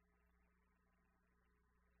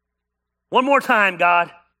 One more time,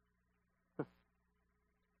 God.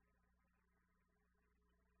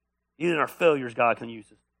 Even in our failures, God can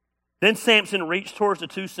use us. Then Samson reached towards the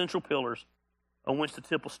two central pillars on which the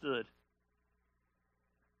temple stood.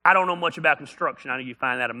 I don't know much about construction. I know you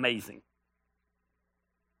find that amazing.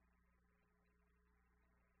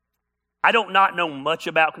 I don't not know much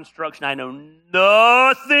about construction. I know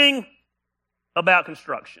nothing about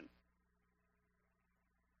construction.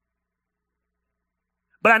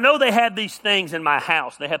 But I know they have these things in my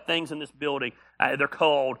house. They have things in this building. They're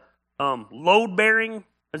called load-bearing.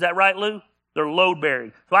 Is that right, Lou? They're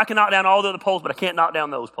load-bearing. So I can knock down all the other poles, but I can't knock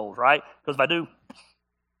down those poles, right? Because if I do...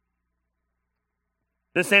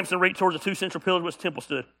 Then Samson reached towards the two central pillars where the temple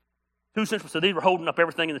stood. Two central, so these were holding up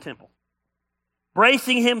everything in the temple.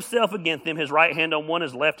 Bracing himself against them, his right hand on one,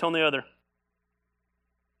 his left on the other.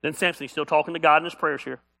 Then Samson, he's still talking to God in his prayers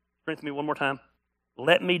here. Strengthen me one more time.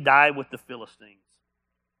 Let me die with the Philistines.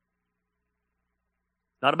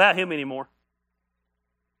 Not about him anymore.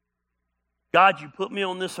 God, you put me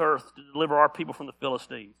on this earth to deliver our people from the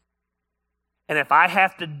Philistines. And if I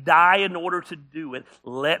have to die in order to do it,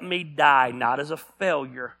 let me die not as a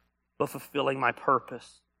failure, but fulfilling my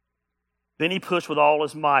purpose. Then he pushed with all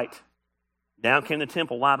his might. Down came the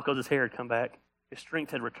temple. Why? Because his hair had come back. His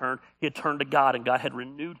strength had returned. He had turned to God, and God had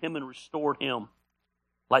renewed him and restored him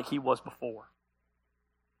like he was before.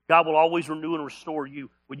 God will always renew and restore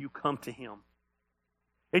you when you come to him.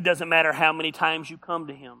 It doesn't matter how many times you come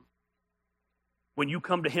to him. When you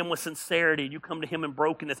come to him with sincerity, and you come to him in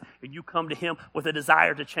brokenness, and you come to him with a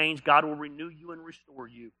desire to change, God will renew you and restore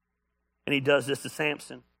you. And he does this to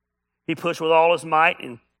Samson. He pushed with all his might,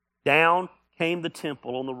 and down came the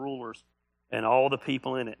temple on the rulers and all the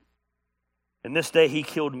people in it. And this day he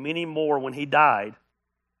killed many more when he died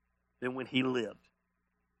than when he lived.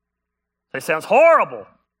 That sounds horrible.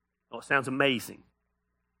 No, it sounds amazing.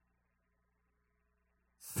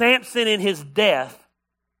 Samson in his death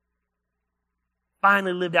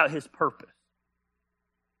finally lived out his purpose.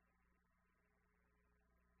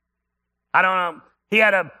 I don't know. He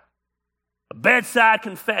had a bedside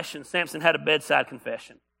confession. Samson had a bedside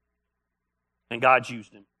confession. And God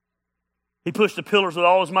used him. He pushed the pillars with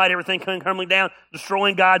all his might, everything crumbling down,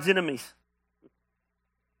 destroying God's enemies.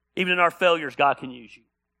 Even in our failures, God can use you.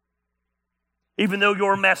 Even though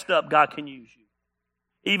you're messed up, God can use you.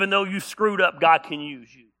 Even though you screwed up, God can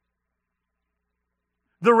use you.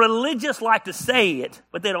 The religious like to say it,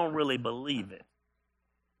 but they don't really believe it.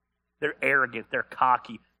 They're arrogant, they're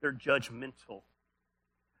cocky, they're judgmental.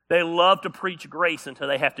 They love to preach grace until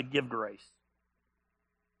they have to give grace.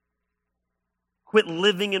 Quit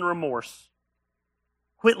living in remorse.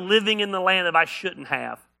 Quit living in the land that I shouldn't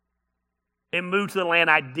have. And move to the land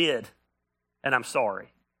I did, and I'm sorry.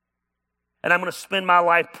 And I'm going to spend my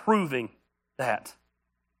life proving that.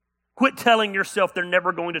 Quit telling yourself they're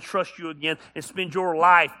never going to trust you again and spend your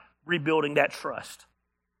life rebuilding that trust.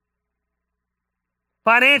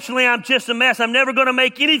 Financially, I'm just a mess. I'm never going to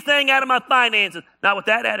make anything out of my finances. Not with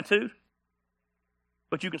that attitude.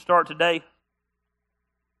 But you can start today.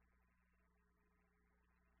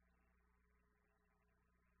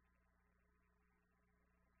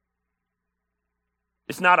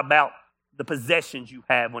 It's not about the possessions you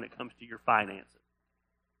have when it comes to your finances.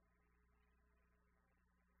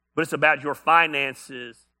 But it's about your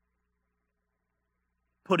finances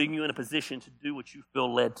putting you in a position to do what you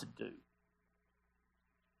feel led to do.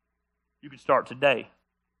 You can start today.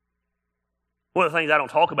 One of the things I don't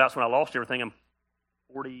talk about is when I lost everything. I'm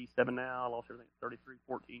 47 now. I lost everything 33,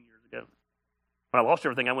 14 years ago. When I lost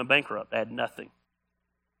everything, I went bankrupt. I had nothing.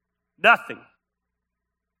 Nothing.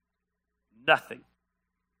 Nothing.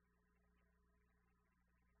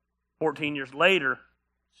 14 years later,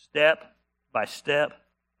 step by step,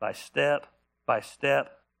 by step, by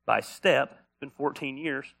step, by step, it's been 14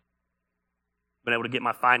 years, been able to get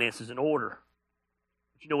my finances in order.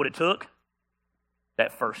 But you know what it took?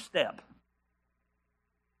 That first step.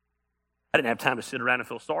 I didn't have time to sit around and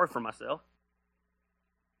feel sorry for myself.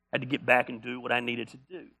 I had to get back and do what I needed to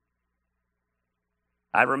do.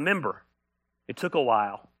 I remember it took a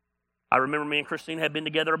while. I remember me and Christine had been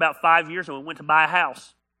together about 5 years and we went to buy a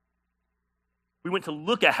house. We went to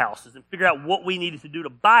look at houses and figure out what we needed to do to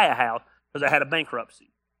buy a house because I had a bankruptcy.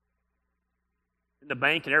 In the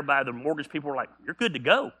bank and everybody, the mortgage people were like, you're good to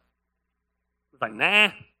go. was like,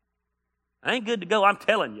 nah, I ain't good to go. I'm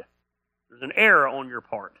telling you. There's an error on your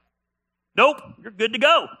part. Nope, you're good to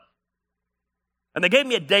go. And they gave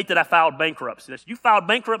me a date that I filed bankruptcy. They said, you filed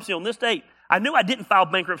bankruptcy on this date. I knew I didn't file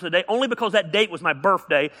bankruptcy today only because that date was my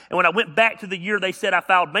birthday. And when I went back to the year they said I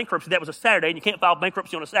filed bankruptcy, that was a Saturday, and you can't file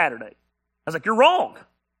bankruptcy on a Saturday. I was like, you're wrong.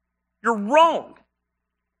 You're wrong.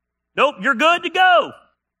 Nope, you're good to go.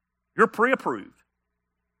 You're pre-approved.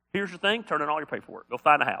 Here's your thing, turn in all your paperwork. Go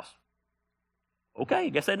find a house. Okay, I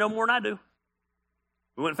guess they know more than I do.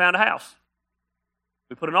 We went and found a house.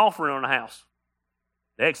 We put an offer in on the house.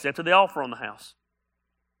 They accepted the offer on the house.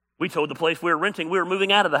 We told the place we were renting we were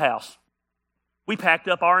moving out of the house. We packed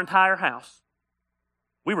up our entire house.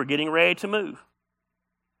 We were getting ready to move.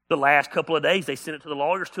 The last couple of days, they sent it to the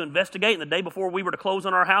lawyers to investigate, and the day before we were to close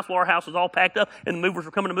on our house, while our house was all packed up, and the movers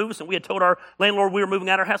were coming to move us, and we had told our landlord we were moving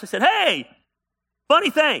out of our house, they said, hey, funny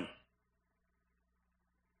thing,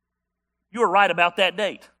 you were right about that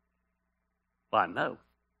date. Well, I know.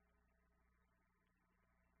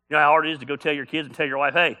 You know how hard it is to go tell your kids and tell your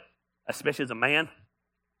wife, hey, especially as a man,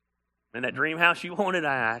 man, that dream house you wanted,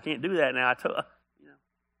 I can't do that now. It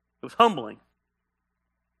was humbling.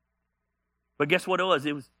 But guess what it was?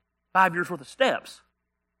 It was 5 years worth of steps.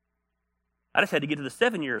 I just had to get to the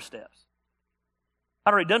 7 year steps.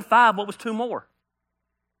 I'd already done 5. What was 2 more?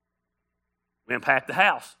 We unpacked the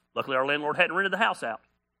house. Luckily, our landlord hadn't rented the house out.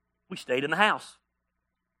 We stayed in the house.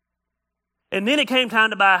 And then it came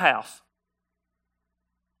time to buy a house.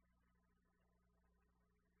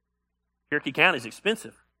 Cherokee County is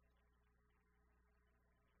expensive.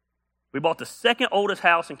 We bought the second oldest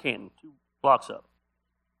house in Canton, 2 blocks up,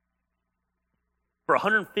 for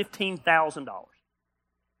 $115,000. That's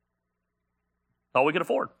all we could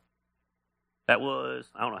afford. That was,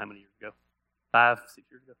 I don't know how many years ago, 5, 6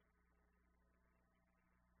 years ago.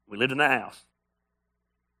 We lived in that house.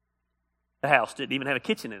 The house didn't even have a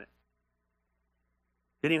kitchen in it.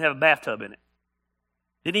 Didn't even have a bathtub in it.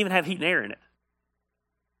 Didn't even have heat and air in it.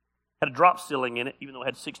 Had a drop ceiling in it, even though it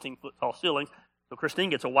had 16-foot tall ceilings. So Christine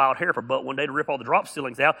gets a wild hair for butt one day to rip all the drop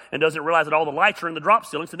ceilings out and doesn't realize that all the lights are in the drop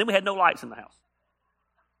ceiling, so then we had no lights in the house.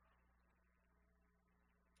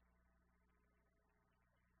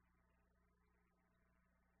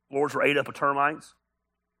 Floors were ate up with termites.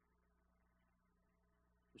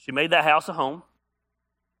 She made that house a home.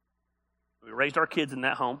 We raised our kids in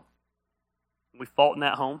that home. We fought in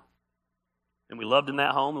that home. And we loved in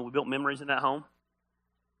that home, and we built memories in that home.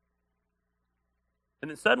 And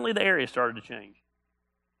then suddenly the area started to change.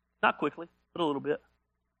 Not quickly, but a little bit.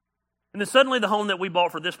 And then suddenly the home that we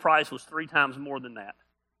bought for this price was 3 times more than that.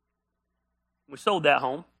 We sold that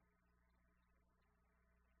home.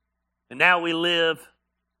 And now we live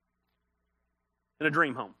in a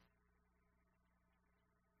dream home.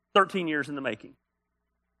 13 years in the making.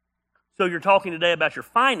 So you're talking today about your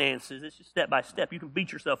finances. It's just step by step. You can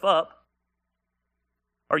beat yourself up,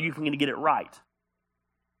 or you can get it right.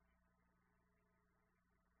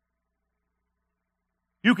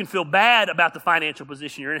 You can feel bad about the financial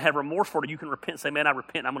position you're in and have remorse for it. You can repent and say, man, I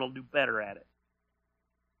repent. I'm going to do better at it.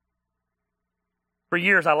 For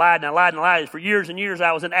years, I lied and I lied and I lied. For years and years,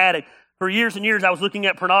 I was an addict. For years and years, I was looking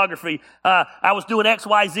at pornography. I was doing X,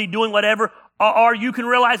 Y, Z, doing whatever. Or you can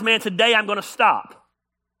realize, man, today I'm going to stop.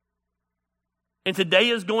 And today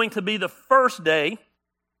is going to be the first day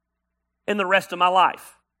in the rest of my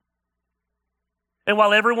life. And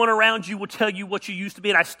while everyone around you will tell you what you used to be,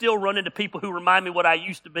 and I still run into people who remind me what I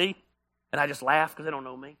used to be, and I just laugh because they don't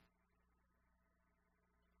know me.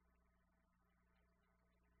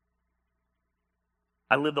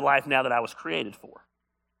 I live the life now that I was created for.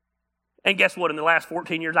 And guess what? In the last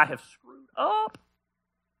 14 years, I have screwed up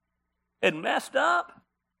and messed up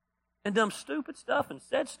and done stupid stuff and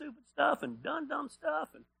said stupid stuff and done dumb stuff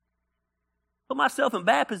and put myself in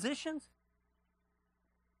bad positions.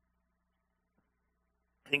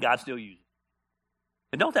 And God still uses it.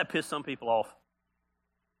 And don't that piss some people off?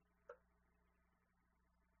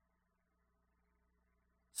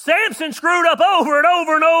 Samson screwed up over and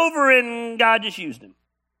over and over, and God just used him.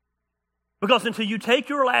 Because until you take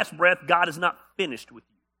your last breath, God is not finished with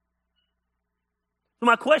you. So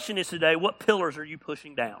my question is today, what pillars are you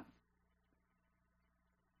pushing down?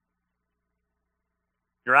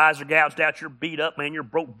 Your eyes are gouged out, you're beat up, man, you're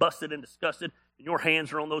broke, busted, and disgusted, and your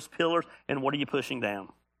hands are on those pillars, and what are you pushing down?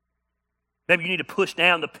 Maybe you need to push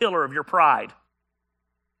down the pillar of your pride.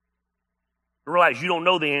 You realize you don't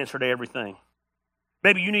know the answer to everything.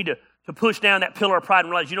 Maybe you need to push down that pillar of pride and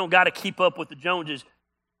realize you don't got to keep up with the Joneses.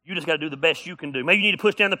 You just got to do the best you can do. Maybe you need to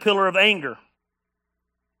push down the pillar of anger.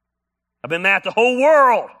 I've been mad at the whole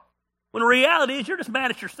world. When the reality is you're just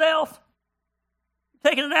mad at yourself.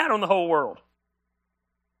 You're taking it out on the whole world.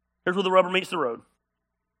 Here's where the rubber meets the road.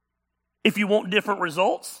 If you want different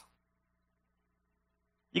results,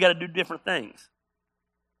 you got to do different things.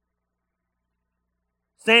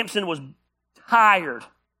 Samson was tired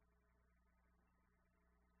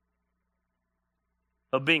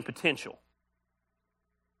of being potential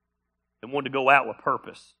and wanted to go out with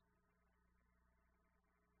purpose.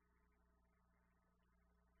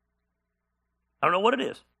 I don't know what it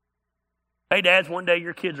is. Hey, dads, one day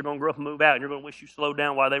your kids are going to grow up and move out, and you're going to wish you slowed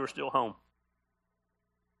down while they were still home.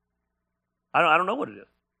 I don't know what it is,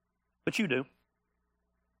 but you do.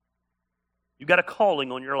 You've got a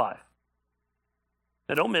calling on your life.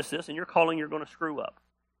 Now, don't miss this. In your calling, you're going to screw up.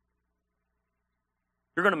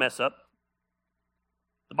 You're going to mess up.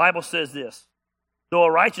 The Bible says this: though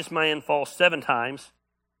a righteous man falls 7 times,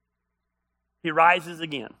 he rises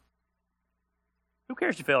again. Who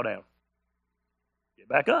cares if you fell down? Get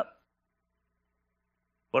back up.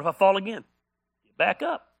 What if I fall again? Get back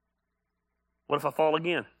up. What if I fall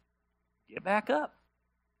again? Get back up.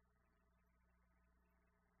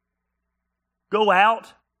 Go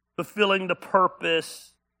out fulfilling the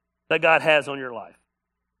purpose that God has on your life.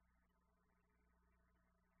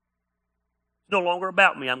 It's no longer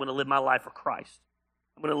about me. I'm going to live my life for Christ.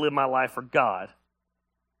 I'm going to live my life for God.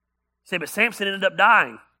 You say, but Samson ended up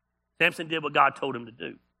dying. Samson did what God told him to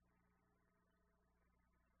do.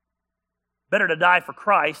 Better to die for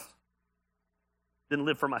Christ than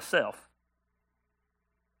live for myself.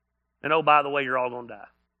 And oh, by the way, you're all going to die.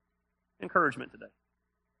 Encouragement today.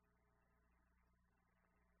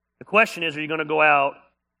 The question is, are you going to go out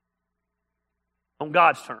on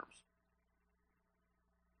God's terms?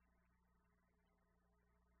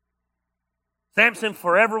 Samson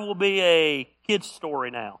forever will be a kid's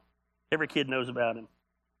story now. Every kid knows about him.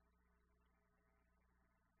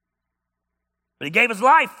 But he gave his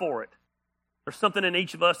life for it. There's something in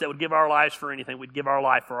each of us that would give our lives for anything. We'd give our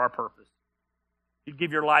life for our purpose. You'd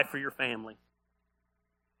give your life for your family.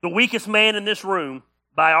 The weakest man in this room,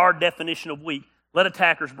 by our definition of weak, let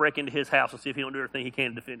attackers break into his house and see if he don't do everything he can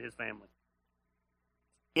to defend his family.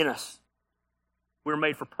 In us. We're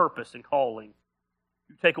made for purpose and calling.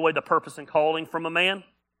 You take away the purpose and calling from a man,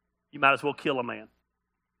 you might as well kill a man.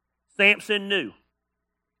 Samson knew,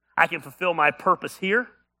 I can fulfill my purpose here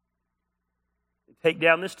and take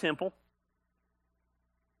down this temple,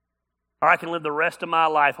 or I can live the rest of my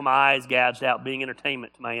life with my eyes gouged out, being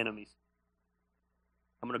entertainment to my enemies.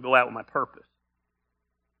 I'm going to go out with my purpose.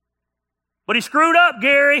 But he screwed up,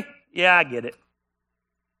 Gary. Yeah, I get it.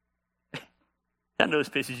 I know this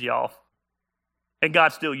pisses you off. And God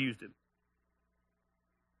still used him.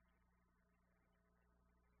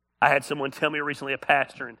 I had someone tell me recently, a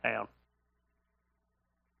pastor in town.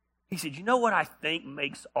 He said, you know what I think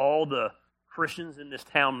makes all the Christians in this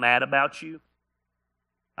town mad about you?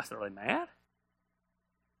 I said, are they mad?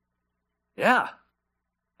 Yeah.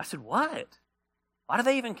 I said, what? Why do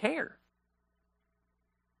they even care?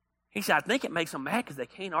 He said, I think it makes them mad because they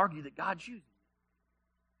can't argue that God's using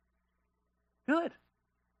them. Good.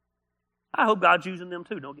 I hope God's using them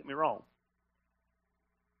too, don't get me wrong.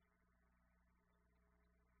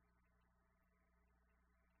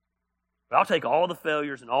 But I'll take all the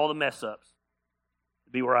failures and all the mess-ups to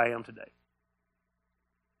be where I am today.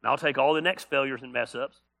 And I'll take all the next failures and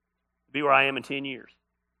mess-ups to be where I am in 10 years.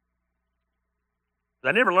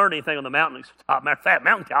 I never learned anything on the mountaintop. Matter of fact,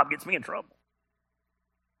 mountaintop gets me in trouble.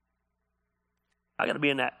 I got to be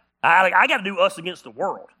in that. I got to do us against the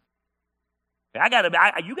world. You got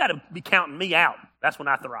to be counting me out. That's when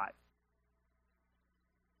I thrive.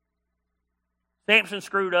 Samson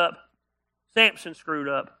screwed up. Samson screwed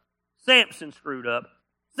up. Samson screwed up.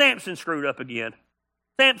 Samson screwed up again.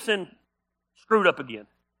 Samson screwed up again.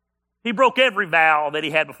 He broke every vow that he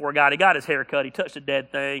had before God. He got his hair cut. He touched a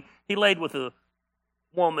dead thing. He laid with a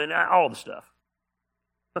woman, all the stuff.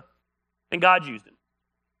 And God used him.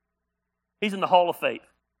 He's in the Hall of Faith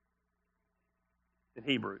in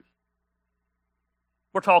Hebrews.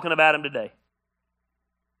 We're talking about him today.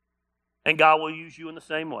 And God will use you in the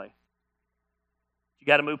same way. You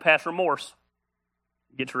got to move past remorse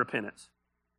and get to repentance.